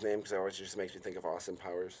always liked his name because it always just makes me think of Austin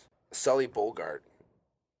Powers. Sully Bogart.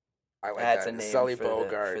 I like That's that. a name Sully for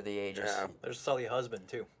Bogart. the ages. Yeah. There's Sully Husband,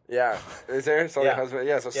 too. Yeah. Is there Sully Yeah. Husband?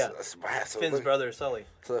 Yeah. So, Yeah. so Finn's look- brother, Sully.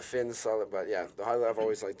 So the Finn's solid, but yeah, I've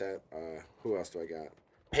always liked that. Who else do I got?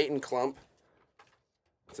 Peyton Klump.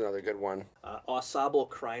 That's another good one. Osable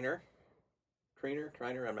Kreiner.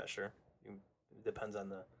 Kreiner, I'm not sure. It depends on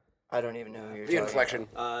the... I don't even know who you're The talking inflection.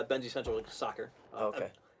 Benzie Central Soccer. Okay.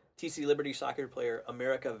 TC Liberty soccer player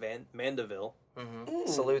America Mandeville. about.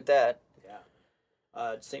 Salute that.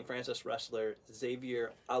 Yeah. St. Francis wrestler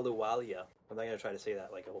Xavier Aluwalia. I'm not going to try to say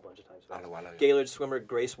that like a whole bunch of times. Aluwalia. Gaylord swimmer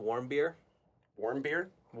Grace Warmbier. Warmbier?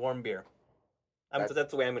 Warmbier.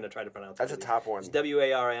 That's the way I'm going to try to pronounce That's a it. top one. It's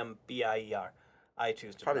Warmbier. I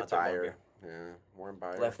choose to Probably pronounce it Bayer. Warmbier. Yeah, Warren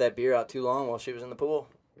Bayer. Left that beer out too long while she was in the pool.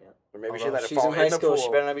 Or maybe she Although let it she's fall in high in the school. She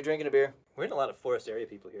pool. better not be drinking a beer. We're getting a lot of Forest area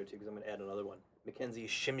people here, too, because I'm going to add another one. Mackenzie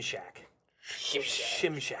Shimshak.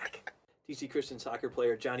 Shimshak. TC Christian soccer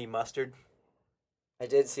player Johnny Mustard. I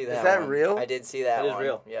did see that. Is that one. real? I did see that. That is one.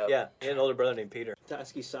 real. Yep. Yeah, he had an older brother named Peter.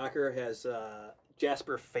 Toski Soccer has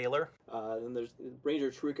Jasper Failer. Then there's Ranger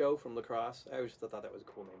Truco from lacrosse. I always thought that was a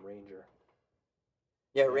cool name, Ranger.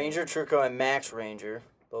 Yeah, Ranger Truco and Max Ranger.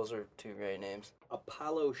 Those are two great names.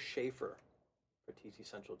 Apollo Schaefer for TC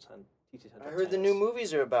Central. I heard the new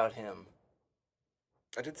movies are about him.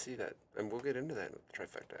 I did see that, and we'll get into that with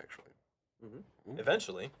Trifecta, actually.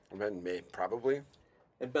 Eventually. And then probably.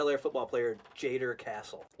 And Bel Air football player Jader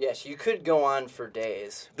Castle. Yes, you could go on for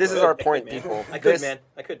days. This is our point, man. people. I could,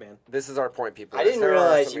 man. This is our point, people. I didn't There are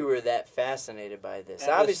realize some- you were that fascinated by this.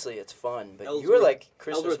 Atlas- Obviously, it's fun, but you Ellsworth- were like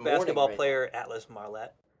Christmas Ellsworth morning basketball right player Atlas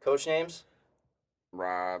Marlette. now. Coach names?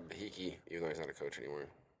 Rob Hickey, even though he's not a coach anymore.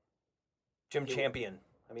 Jim Champion.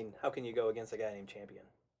 I mean, how can you go against a guy named Champion?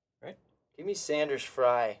 Right? Give me Sanders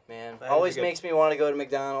Fry, man. That is Always a good- makes me want to go to That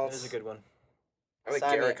McDonald's. is a good one. I like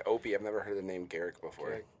Sign me Garrick Opie. I've never heard the name Garrick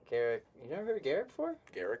before. Garrick. You never heard of Garrick before?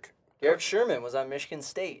 Garrick? Garrick Sherman was on Michigan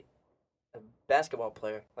State. A basketball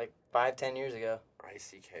player, like 5-10 years ago.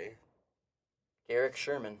 ICK. Garrick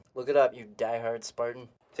Sherman. Look it up, you diehard Spartan.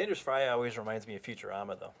 Sanders Fry always reminds me of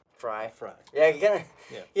Futurama, though. Fry. Fry. Yeah, you kinda,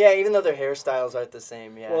 Yeah. yeah, even though their hairstyles aren't the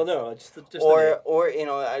same, yeah. Well, no, just Or you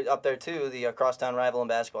know, up there too, the crosstown rival in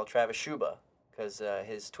basketball, Travis Shuba, because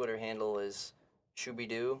his Twitter handle is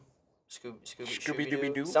Shooby-Doo,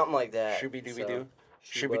 Scooby-Dooby-Doo? something like that. Shooby-Dooby-Doo?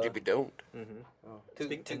 Shuba. Shooby-Dooby-don't. Oh, two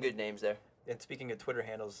good names there. And speaking of Twitter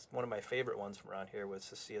handles, one of my favorite ones from around here was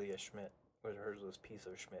Cecilia Schmidt. Hers was Piece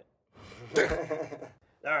of Schmidt.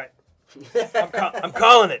 All right. I'm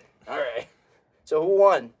calling it. All right. So who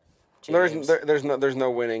won? James. There's no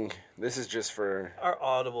winning. This is just for Our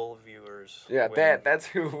Audible viewers. yeah. win. That's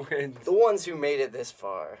who wins. The ones who made it this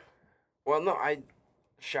far. Well, no, I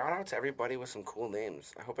shout out to everybody with some cool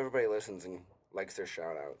names. I hope everybody listens and likes their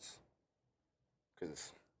shout outs.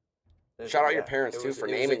 Because shout out your parents too for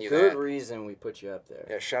naming you that. It was a good reason we put you up there.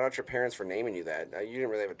 Yeah, shout out your parents for naming you that. You didn't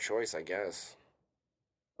really have a choice, I guess.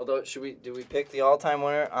 Although, do we pick the all-time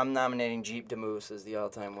winner? I'm nominating Jeep DeMoose as the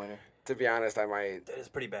all-time winner. To be honest, I might. That is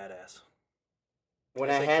pretty badass. When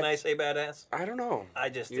Can I say badass? I don't know. I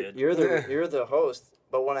just did. You're the host,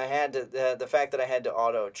 but when I had to, the fact that I had to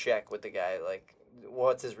auto check with the guy, like,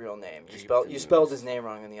 what's his real name? You spelled his name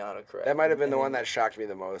wrong in the autocorrect. That might have been the one that shocked me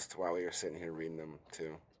the most while we were sitting here reading them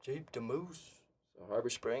too. Jeep DeMoose. So Harbor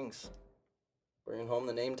Springs, bringing home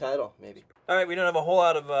the name title, maybe. All right, we don't have a whole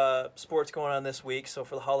lot of sports going on this week, so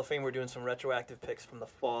for the Hall of Fame, we're doing some retroactive picks from the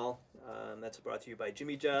fall. That's brought to you by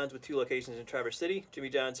Jimmy John's with 2 locations in Traverse City. Jimmy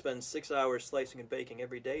John's spends 6 hours slicing and baking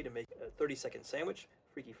every day to make a 30-second sandwich.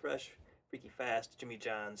 Freaky fresh, freaky fast, Jimmy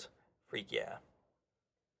John's, freak yeah.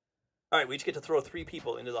 All right, we each get to throw 3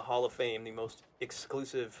 people into the Hall of Fame, the most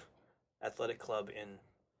exclusive athletic club in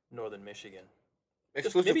northern Michigan.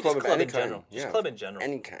 Exclusive club of any kind. General. Just club in general.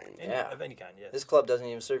 Any kind. Of any kind, yes. This club doesn't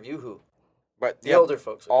even serve Yoo-hoo. But The older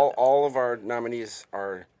folks. all of our nominees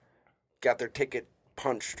got their ticket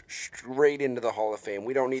punched straight into the Hall of Fame.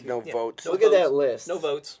 We don't need no votes. Look at that list. No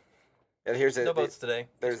votes. And here's No votes today.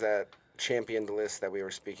 There's that championed list that we were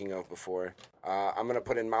speaking of before. I'm going to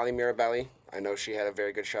put in Molly Mirabelli. I know she had a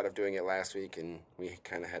very good shot of doing it last week, and we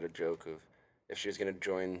kind of had a joke of if she was going to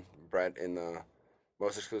join Brett in the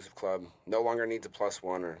most exclusive club. No longer needs a +1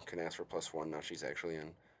 or can ask for +1. Now she's actually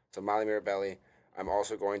in. So Molly Mirabelli. I'm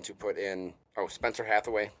also going to put in, Spencer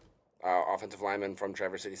Hathaway, offensive lineman from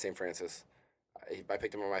Traverse City, St. Francis. I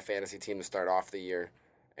picked him on my fantasy team to start off the year,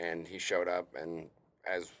 and he showed up, and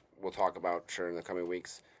as we'll talk about sure in the coming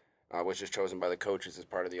weeks, which is chosen by the coaches as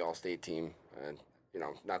part of the All-State team. And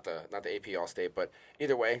not the AP All-State, but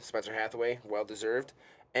either way, Spencer Hathaway, well-deserved.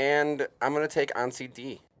 And I'm going to take Ansi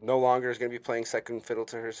D. No longer is going to be playing second fiddle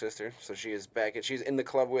to her sister, so she is back. She's in the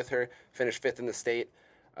club with her, finished 5th in the state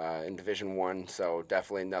in Division I, so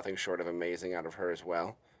definitely nothing short of amazing out of her as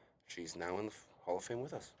well. She's now in the Hall of Fame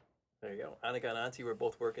with us. There you go. Annika and Auntie were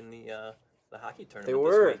both working the hockey tournament They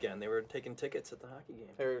were. this weekend. They were taking tickets at the hockey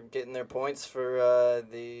game. They're getting their points for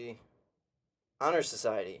the Honor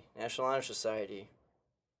Society, National Honor Society.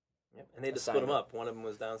 Yep. And they just split them up. One of them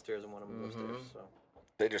was downstairs and one of them was upstairs. So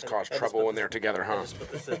They just caused trouble when they're together, I huh? just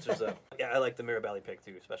put the sisters up. Yeah, I like the Mirabelli pick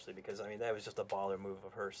too, especially because that was just a baller move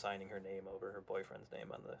of her signing her name over her boyfriend's name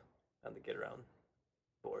on the get around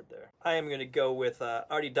board there. I am going to go with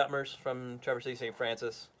Artie Duttmers from Traverse City St.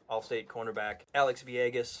 Francis, All-State cornerback. Alex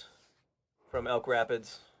Villegas from Elk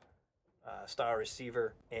Rapids, star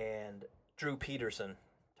receiver. And Drew Peterson,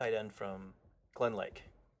 tight end from Glen Lake.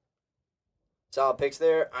 Solid picks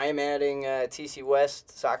there. I am adding TC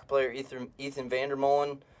West soccer player Ethan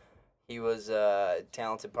Vandermolen. He was a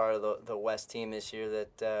talented part of the West team this year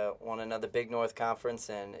that won another Big North Conference,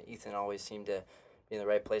 and Ethan always seemed to be in the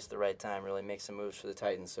right place at the right time, really make some moves for the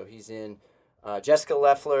Titans. So he's in. Jessica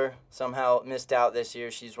Leffler somehow missed out this year.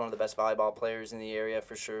 She's one of the best volleyball players in the area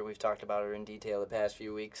for sure. We've talked about her in detail the past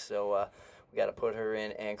few weeks, so we got to put her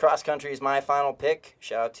in. And cross country is my final pick.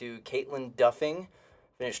 Shout out to Caitlin Duffing.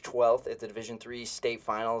 Finished 12th at the Division III state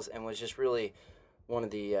finals and was just really one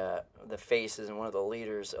of the faces and one of the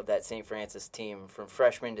leaders of that St. Francis team. From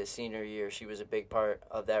freshman to senior year, she was a big part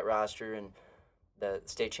of that roster and the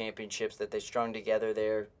state championships that they strung together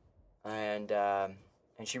there. And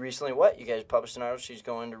she recently, you guys published an article, she's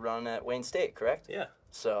going to run at Wayne State, correct? Yeah.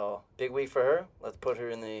 So, big week for her. Let's put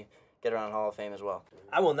her get her on Hall of Fame as well.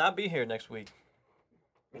 I will not be here next week.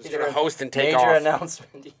 Just going to host and take major off.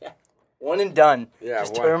 Announcement, yeah. One and done. Yeah,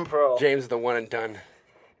 just turn pro. James the one and done.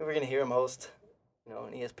 We're going to hear him host,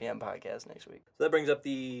 an ESPN podcast next week. So that brings up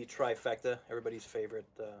the trifecta, everybody's favorite.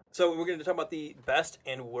 So we're going to talk about the best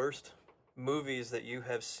and worst movies that you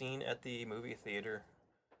have seen at the movie theater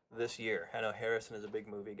this year. I know Harrison is a big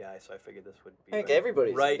movie guy, so I figured this would be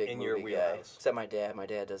everybody's right a big in movie your guy, wheelhouse. except my dad. My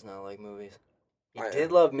dad does not like movies. He I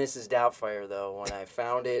did love Mrs. Doubtfire, though, when I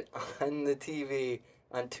found it on the TV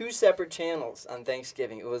on 2 separate channels on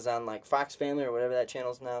Thanksgiving. It was on, Fox Family or whatever that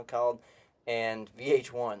channel's now called, and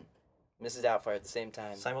VH1. Mrs. Doubtfire at the same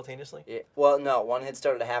time. Simultaneously? Yeah, well, no. One had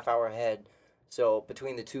started a half hour ahead, so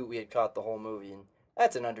between the two, we had caught the whole movie, and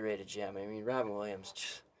that's an underrated gem. I mean, Robin Williams,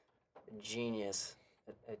 just a genius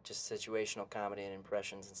at just situational comedy and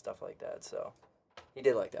impressions and stuff like that, so he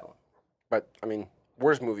did like that one. But,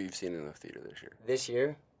 worst movie you've seen in the theater this year? This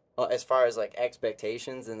year? As far as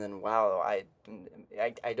expectations, and then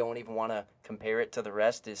I don't even want to compare it to the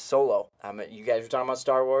rest, is Solo. You guys were talking about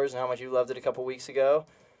Star Wars and how much you loved it a couple weeks ago,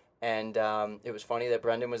 and it was funny that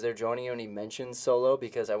Brendan was there joining you and he mentioned Solo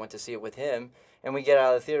because I went to see it with him, and we get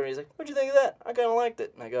out of the theater and he's like, "What'd you think of that?" I kind of liked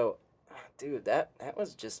it, and I go, "Dude, that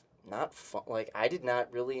was just not fun. I did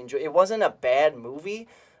not really enjoy it. It wasn't a bad movie,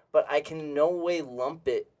 but I can no way lump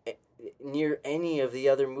it near any of the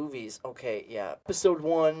other movies." Okay, yeah. Episode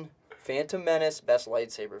 1, Phantom Menace, best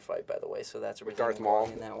lightsaber fight, by the way. So that's with Darth Maul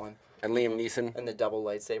in that one, and Liam Neeson, and the double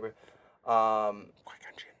lightsaber.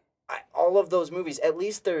 All of those movies, at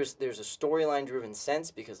least there's a storyline driven sense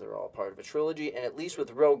because they're all part of a trilogy, and at least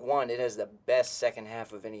with Rogue One, it has the best second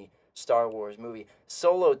half of any Star Wars movie.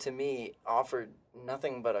 Solo, to me, offered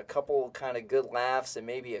nothing but a couple kind of good laughs and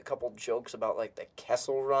maybe a couple jokes about the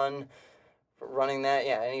Kessel Run. Running that,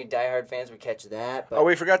 yeah, any diehard fans would catch that. But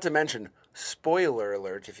we forgot to mention, spoiler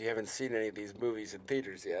alert, if you haven't seen any of these movies in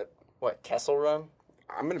theaters yet. What, Kessel Run?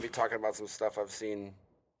 I'm going to be talking about some stuff I've seen.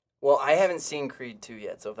 Well, I haven't seen Creed 2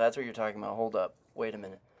 yet, so if that's what you're talking about, hold up. Wait a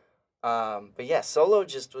minute. But yeah, Solo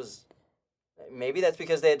just was... Maybe that's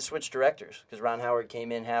because they had to switch directors, because Ron Howard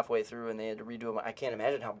came in halfway through and they had to redo him. I can't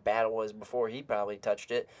imagine how bad it was before he probably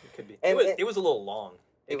touched it. It could be. And it was a little long.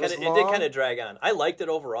 It did kind of drag on. I liked it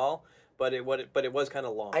overall, but it was kind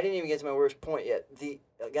of long. I didn't even get to my worst point yet. The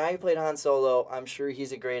guy who played Han Solo, I'm sure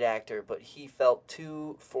he's a great actor, but he felt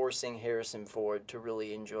too forcing Harrison Ford to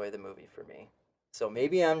really enjoy the movie for me. So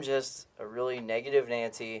maybe I'm just a really negative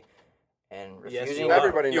Nancy and refusing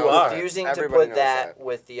to put that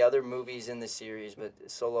with the other movies in the series, but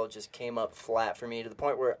Solo just came up flat for me to the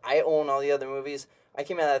point where I own all the other movies. I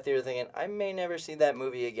came out of that theater thinking, I may never see that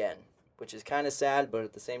movie again, which is kind of sad, but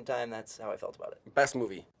at the same time, that's how I felt about it. Best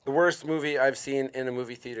movie. The worst movie I've seen in a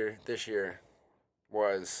movie theater this year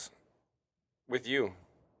was with you.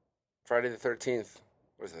 Friday the 13th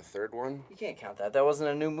was the third one. You can't count that. That wasn't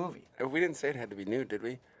a new movie. We didn't say it had to be new, did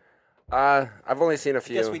we? I've only seen a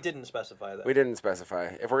few. Yes, we didn't specify that. We didn't specify.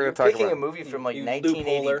 If we're going to talk picking about a movie from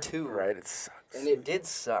 1982, right? It sucks, and it did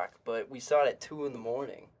suck. But we saw it at 2 a.m.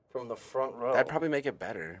 from the front row. That'd probably make it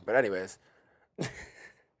better. But anyways,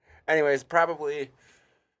 probably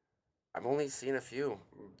I've only seen a few.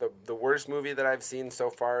 The worst movie that I've seen so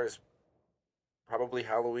far is probably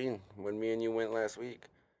Halloween, when me and you went last week.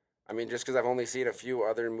 Just because I've only seen a few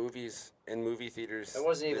other movies in movie theaters. It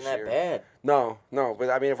wasn't even that year. Bad. No.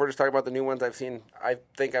 But, if we're just talking about the new ones I've seen, I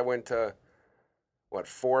think I went to,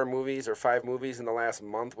 4 movies or 5 movies in the last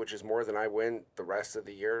month, which is more than I went the rest of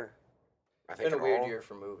the year. I think it's been a weird year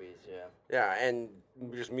for movies, yeah. Yeah, and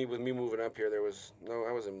just with me moving up here,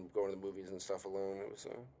 I wasn't going to the movies and stuff alone. It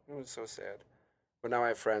was so sad. But now I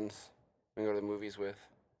have friends I can go to the movies with.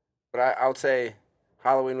 But I'll say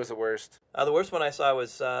Halloween was the worst. The worst one I saw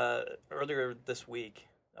was earlier this week.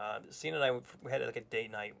 Cena and I we had a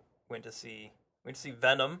date night. Went to see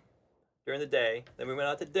Venom during the day. Then we went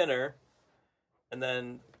out to dinner, And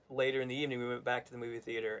then later in the evening, we went back to the movie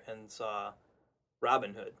theater and saw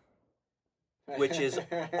Robin Hood, which is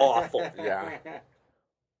awful. Yeah.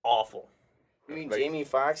 Awful. You mean Like- Jamie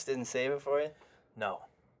Foxx didn't save it for you? No.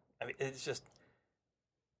 I mean, it's just...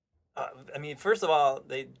 first of all,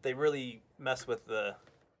 they really mess with the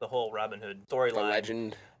whole Robin Hood storyline. The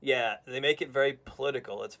legend. Yeah, they make it very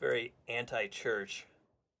political. It's very anti-church,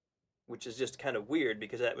 which is just kind of weird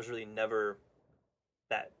because that was really never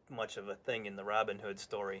that much of a thing in the Robin Hood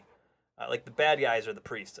story. Like, the bad guys are the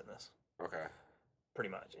priests in this, Okay. pretty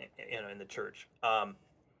much, in the church.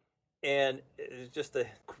 And it's just the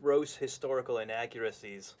gross historical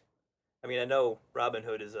inaccuracies. I mean, I know Robin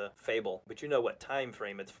Hood is a fable, but you know what time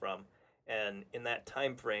frame it's from. And in that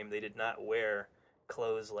time frame, they did not wear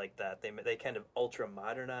clothes like that. They kind of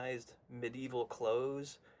ultra-modernized medieval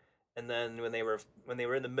clothes. And then when they were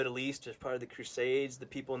in the Middle East as part of the Crusades, the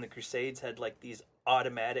people in the Crusades had like these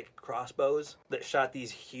automatic crossbows that shot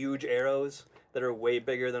these huge arrows that are way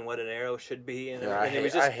bigger than what an arrow should be. And, Yeah,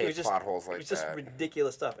 and I hate plot holes like it was just that.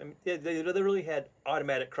 ridiculous stuff. I mean, they literally had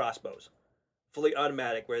automatic crossbows, fully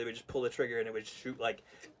automatic, where they would just pull the trigger and it would shoot like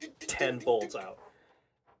 10 bolts out.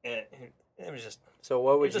 And it was just So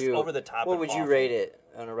what would just you over the top? What and would you awful. rate it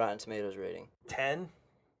on a Rotten Tomatoes rating? 10?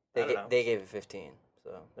 They I don't know. they gave it 15,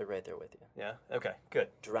 so they're right there with you. Yeah. Okay. Good.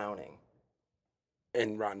 Drowning.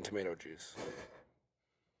 And Rotten Tomato juice.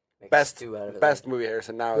 Make a Best stew out of it. best movie,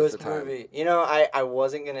 Harrison. Now is the Best time. movie. You know, I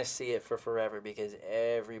wasn't gonna see it for forever because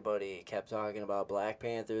everybody kept talking about Black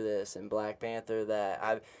Panther this and Black Panther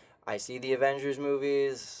that. I see the Avengers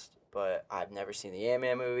movies, but I've never seen the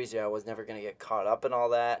Ant-Man movies. Yeah, I was never gonna get caught up in all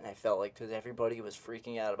that, and I felt like because everybody was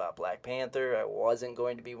freaking out about Black Panther, I wasn't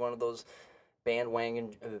going to be one of those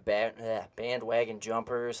bandwagon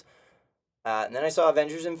jumpers. And then I saw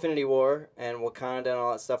Avengers Infinity War, and Wakanda and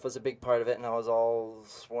all that stuff was a big part of it, and I was all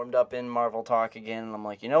swarmed up in Marvel talk again, and I'm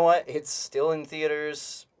like, you know what? It's still in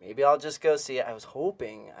theaters. Maybe I'll just go see it. I was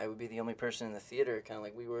hoping I would be the only person in the theater, kind of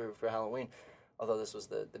like we were for Halloween, although this was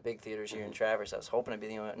the big theaters here in Traverse. I was hoping I'd be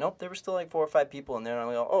the only one. Nope, there were still like 4 or 5 people in there, and I'm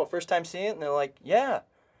like, oh, first time seeing it? And they're like, yeah.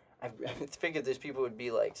 I figured these people would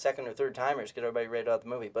be like second or third timers, get everybody rated out the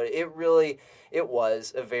movie, but it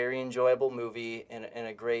was a very enjoyable movie and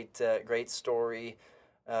a great story.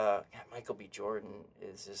 Michael B. Jordan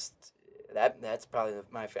is just that's probably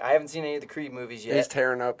my favorite. I haven't seen any of the Creed movies yet. He's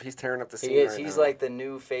tearing up the scene. He is. Right He's now. like the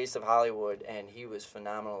new face of Hollywood, and he was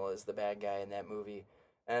phenomenal as the bad guy in that movie.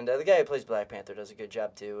 And the guy who plays Black Panther does a good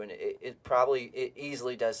job too, and it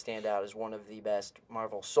easily does stand out as one of the best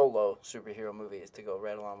Marvel solo superhero movies to go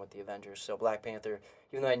right along with the Avengers. So Black Panther,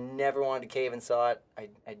 even though I never wanted to cave and saw it,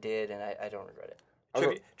 I did, and I don't regret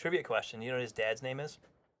it. Trivia question. You know what his dad's name is?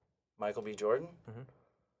 Michael B. Jordan?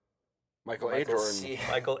 Michael A. Jordan. C.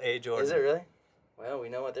 Michael A. Jordan. Is it really? Well, we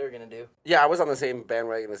know what they're going to do. Yeah, I was on the same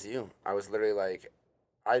bandwagon as you. I was literally like,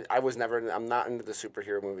 I'm not into the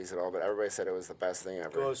superhero movies at all, but everybody said it was the best thing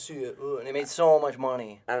ever. Go see it. Ooh, and it made so much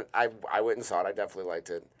money. And I went and saw it. I definitely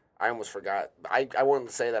liked it. I almost forgot. I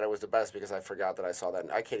wouldn't say that it was the best because I forgot that I saw that.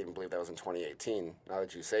 I can't even believe that was in 2018. Now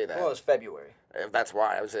that you say that. Well, it was February. That's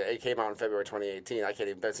why. It came out in February 2018. I can't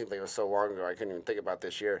even. That seems like it was so long ago. I couldn't even think about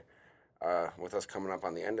this year, with us coming up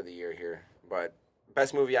on the end of the year here. But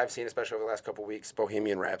best movie I've seen, especially over the last couple of weeks,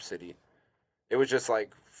 Bohemian Rhapsody. It was just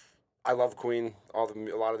like, I love Queen. A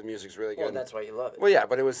lot of the music's really good. Well, that's why you love it. Well, yeah,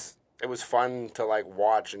 but it was fun to like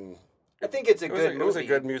watch, and I think it's a good movie. It was a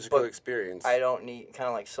good musical but experience. I don't need, kind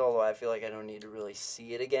of like Solo, I feel like I don't need to really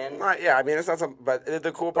see it again. Yeah, I mean, it's not some, but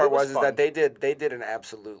the cool But part it was is fun. that they did an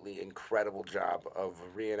absolutely incredible job of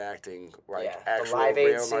reenacting like actual the Live Aid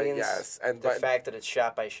real scenes, yes, and the but fact that it's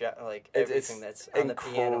shot by shot, like everything that's on the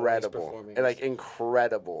piano when he's performing. and like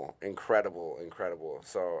incredible.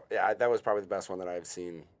 So yeah, that was probably the best one that I've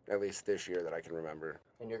seen at least this year that I can remember.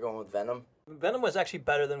 And you're going with Venom? Venom was actually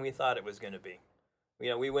better than we thought it was going to be. You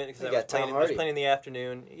know, we went because You I was got Tom playing, Hardy. in the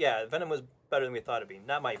afternoon. Yeah, Venom was better than we thought it'd be.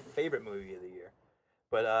 Not my favorite movie of the year,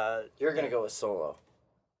 but You're gonna go with Solo.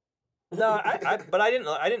 no, but I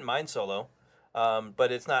didn't mind Solo,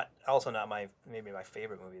 but it's not maybe my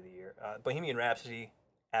favorite movie of the year. Bohemian Rhapsody,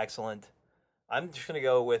 excellent. I'm just gonna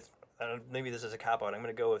go with maybe this is a cop out. I'm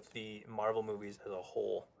gonna go with the Marvel movies as a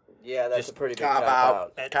whole. Yeah, that's Just a pretty big Cop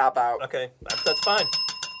cop out. Cop out. Okay, that's fine.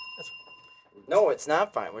 No, it's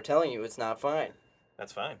not fine. We're telling you, it's not fine.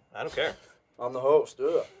 That's fine. I don't care. I'm the host.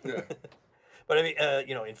 Ugh. But I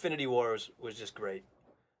mean, Infinity War was just great.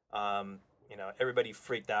 Everybody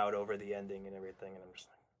freaked out over the ending and everything, and I'm just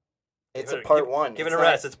like, It's a part one. Give it a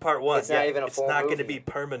rest. It's part one. It's not even a full It's not going to movie. be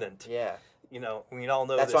permanent. Yeah. We all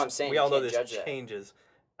know That's this. what I'm saying. We You all know can't this judge that. changes.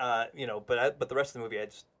 But the rest of the movie, I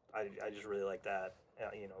just really like that.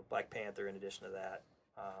 Black Panther. In addition to that,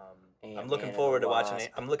 I'm Ant-Man looking forward to and the watching Wasp.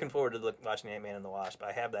 it. I'm looking forward to watching Ant-Man and the Wasp.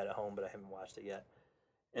 I have that at home, but I haven't watched it yet.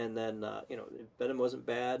 And then Venom wasn't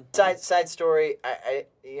bad. Side story. I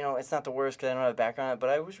it's not the worst because I don't have a background on it, but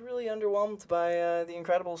I was really underwhelmed by The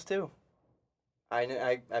Incredibles 2.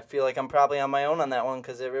 I feel like I'm probably on my own on that one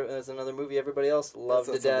because there's another movie everybody else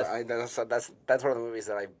loved to death. That's one of the movies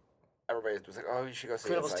that everybody was like, oh, you should go see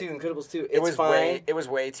Incredibles 2. It was fine. It was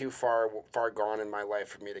way too far gone in my life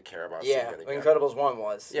for me to care about. Yeah, seeing it Incredibles 1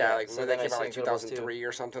 was. Yeah, like so when then that came I out like see Incredibles 2003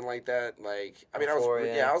 or something like that. Like, I mean, Before,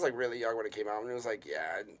 I was like really young when it came out, and it was like,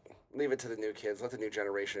 yeah, leave it to the new kids, let the new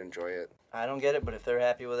generation enjoy it. I don't get it, but if they're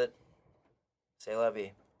happy with it, c'est la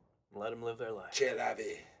vie. Let them live their life. C'est la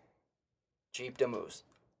vie. Jeep de moose.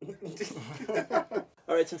 All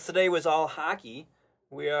right, since today was all hockey,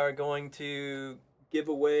 we are going to give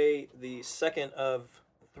away the second of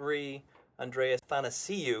 3 Andreas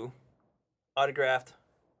Athanasiou autographed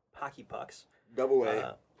hockey pucks. Double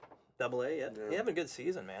A. Double A, yeah. He having a good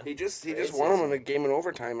season, man. He just won them in a game in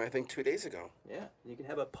overtime, I think, 2 days ago. Yeah, you can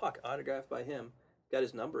have a puck autographed by him. Got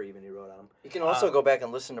his number even, he wrote on him. You can also go back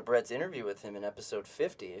and listen to Brett's interview with him in episode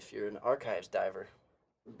 50 if you're an archives diver.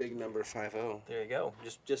 Big number 50. There you go.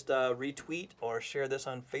 Just retweet or share this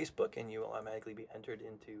on Facebook, and you will automatically be entered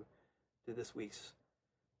into this week's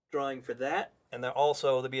drawing for that. And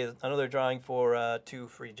there'll be another drawing for 2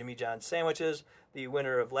 free Jimmy John sandwiches. The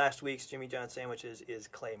winner of last week's Jimmy John sandwiches is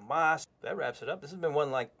Clay Moss. That wraps it up. This has been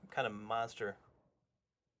one kind of monster.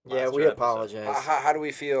 Yeah, we episode. apologize. How do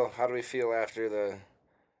we feel? How do we feel after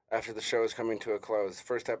the show is coming to a close?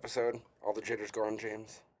 First episode, all the jitters gone,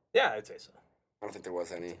 James? Yeah, I'd say so. I don't think there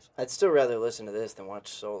was any. I'd still rather listen to this than watch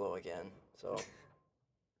Solo again. So,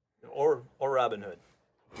 or Robin Hood.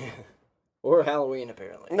 or Halloween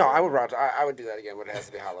apparently. No, I would do that again, but it has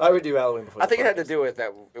to be Halloween. I would do Halloween before. I think it had to do with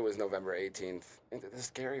that it was November 18th. I think the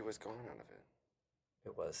scary was gone out of it.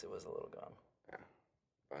 It was a little gone. Yeah,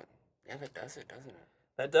 but yeah, that does it, doesn't it?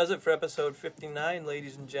 That does it for episode 59,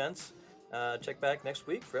 ladies and gents. Check back next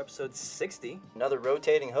week for episode 60. Another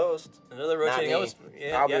rotating host. Another rotating Not me. host.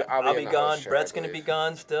 Yeah, I'll be gone. Brett's going to be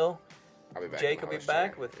gone still. I'll be back. Jake will be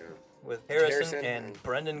back with Harrison and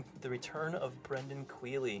Brendan. The return of Brendan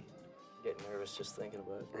Quealy. Getting nervous just thinking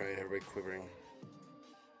about it. Right, everybody quivering.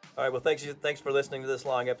 All right, well, thanks for listening to this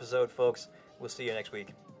long episode, folks. We'll see you next week.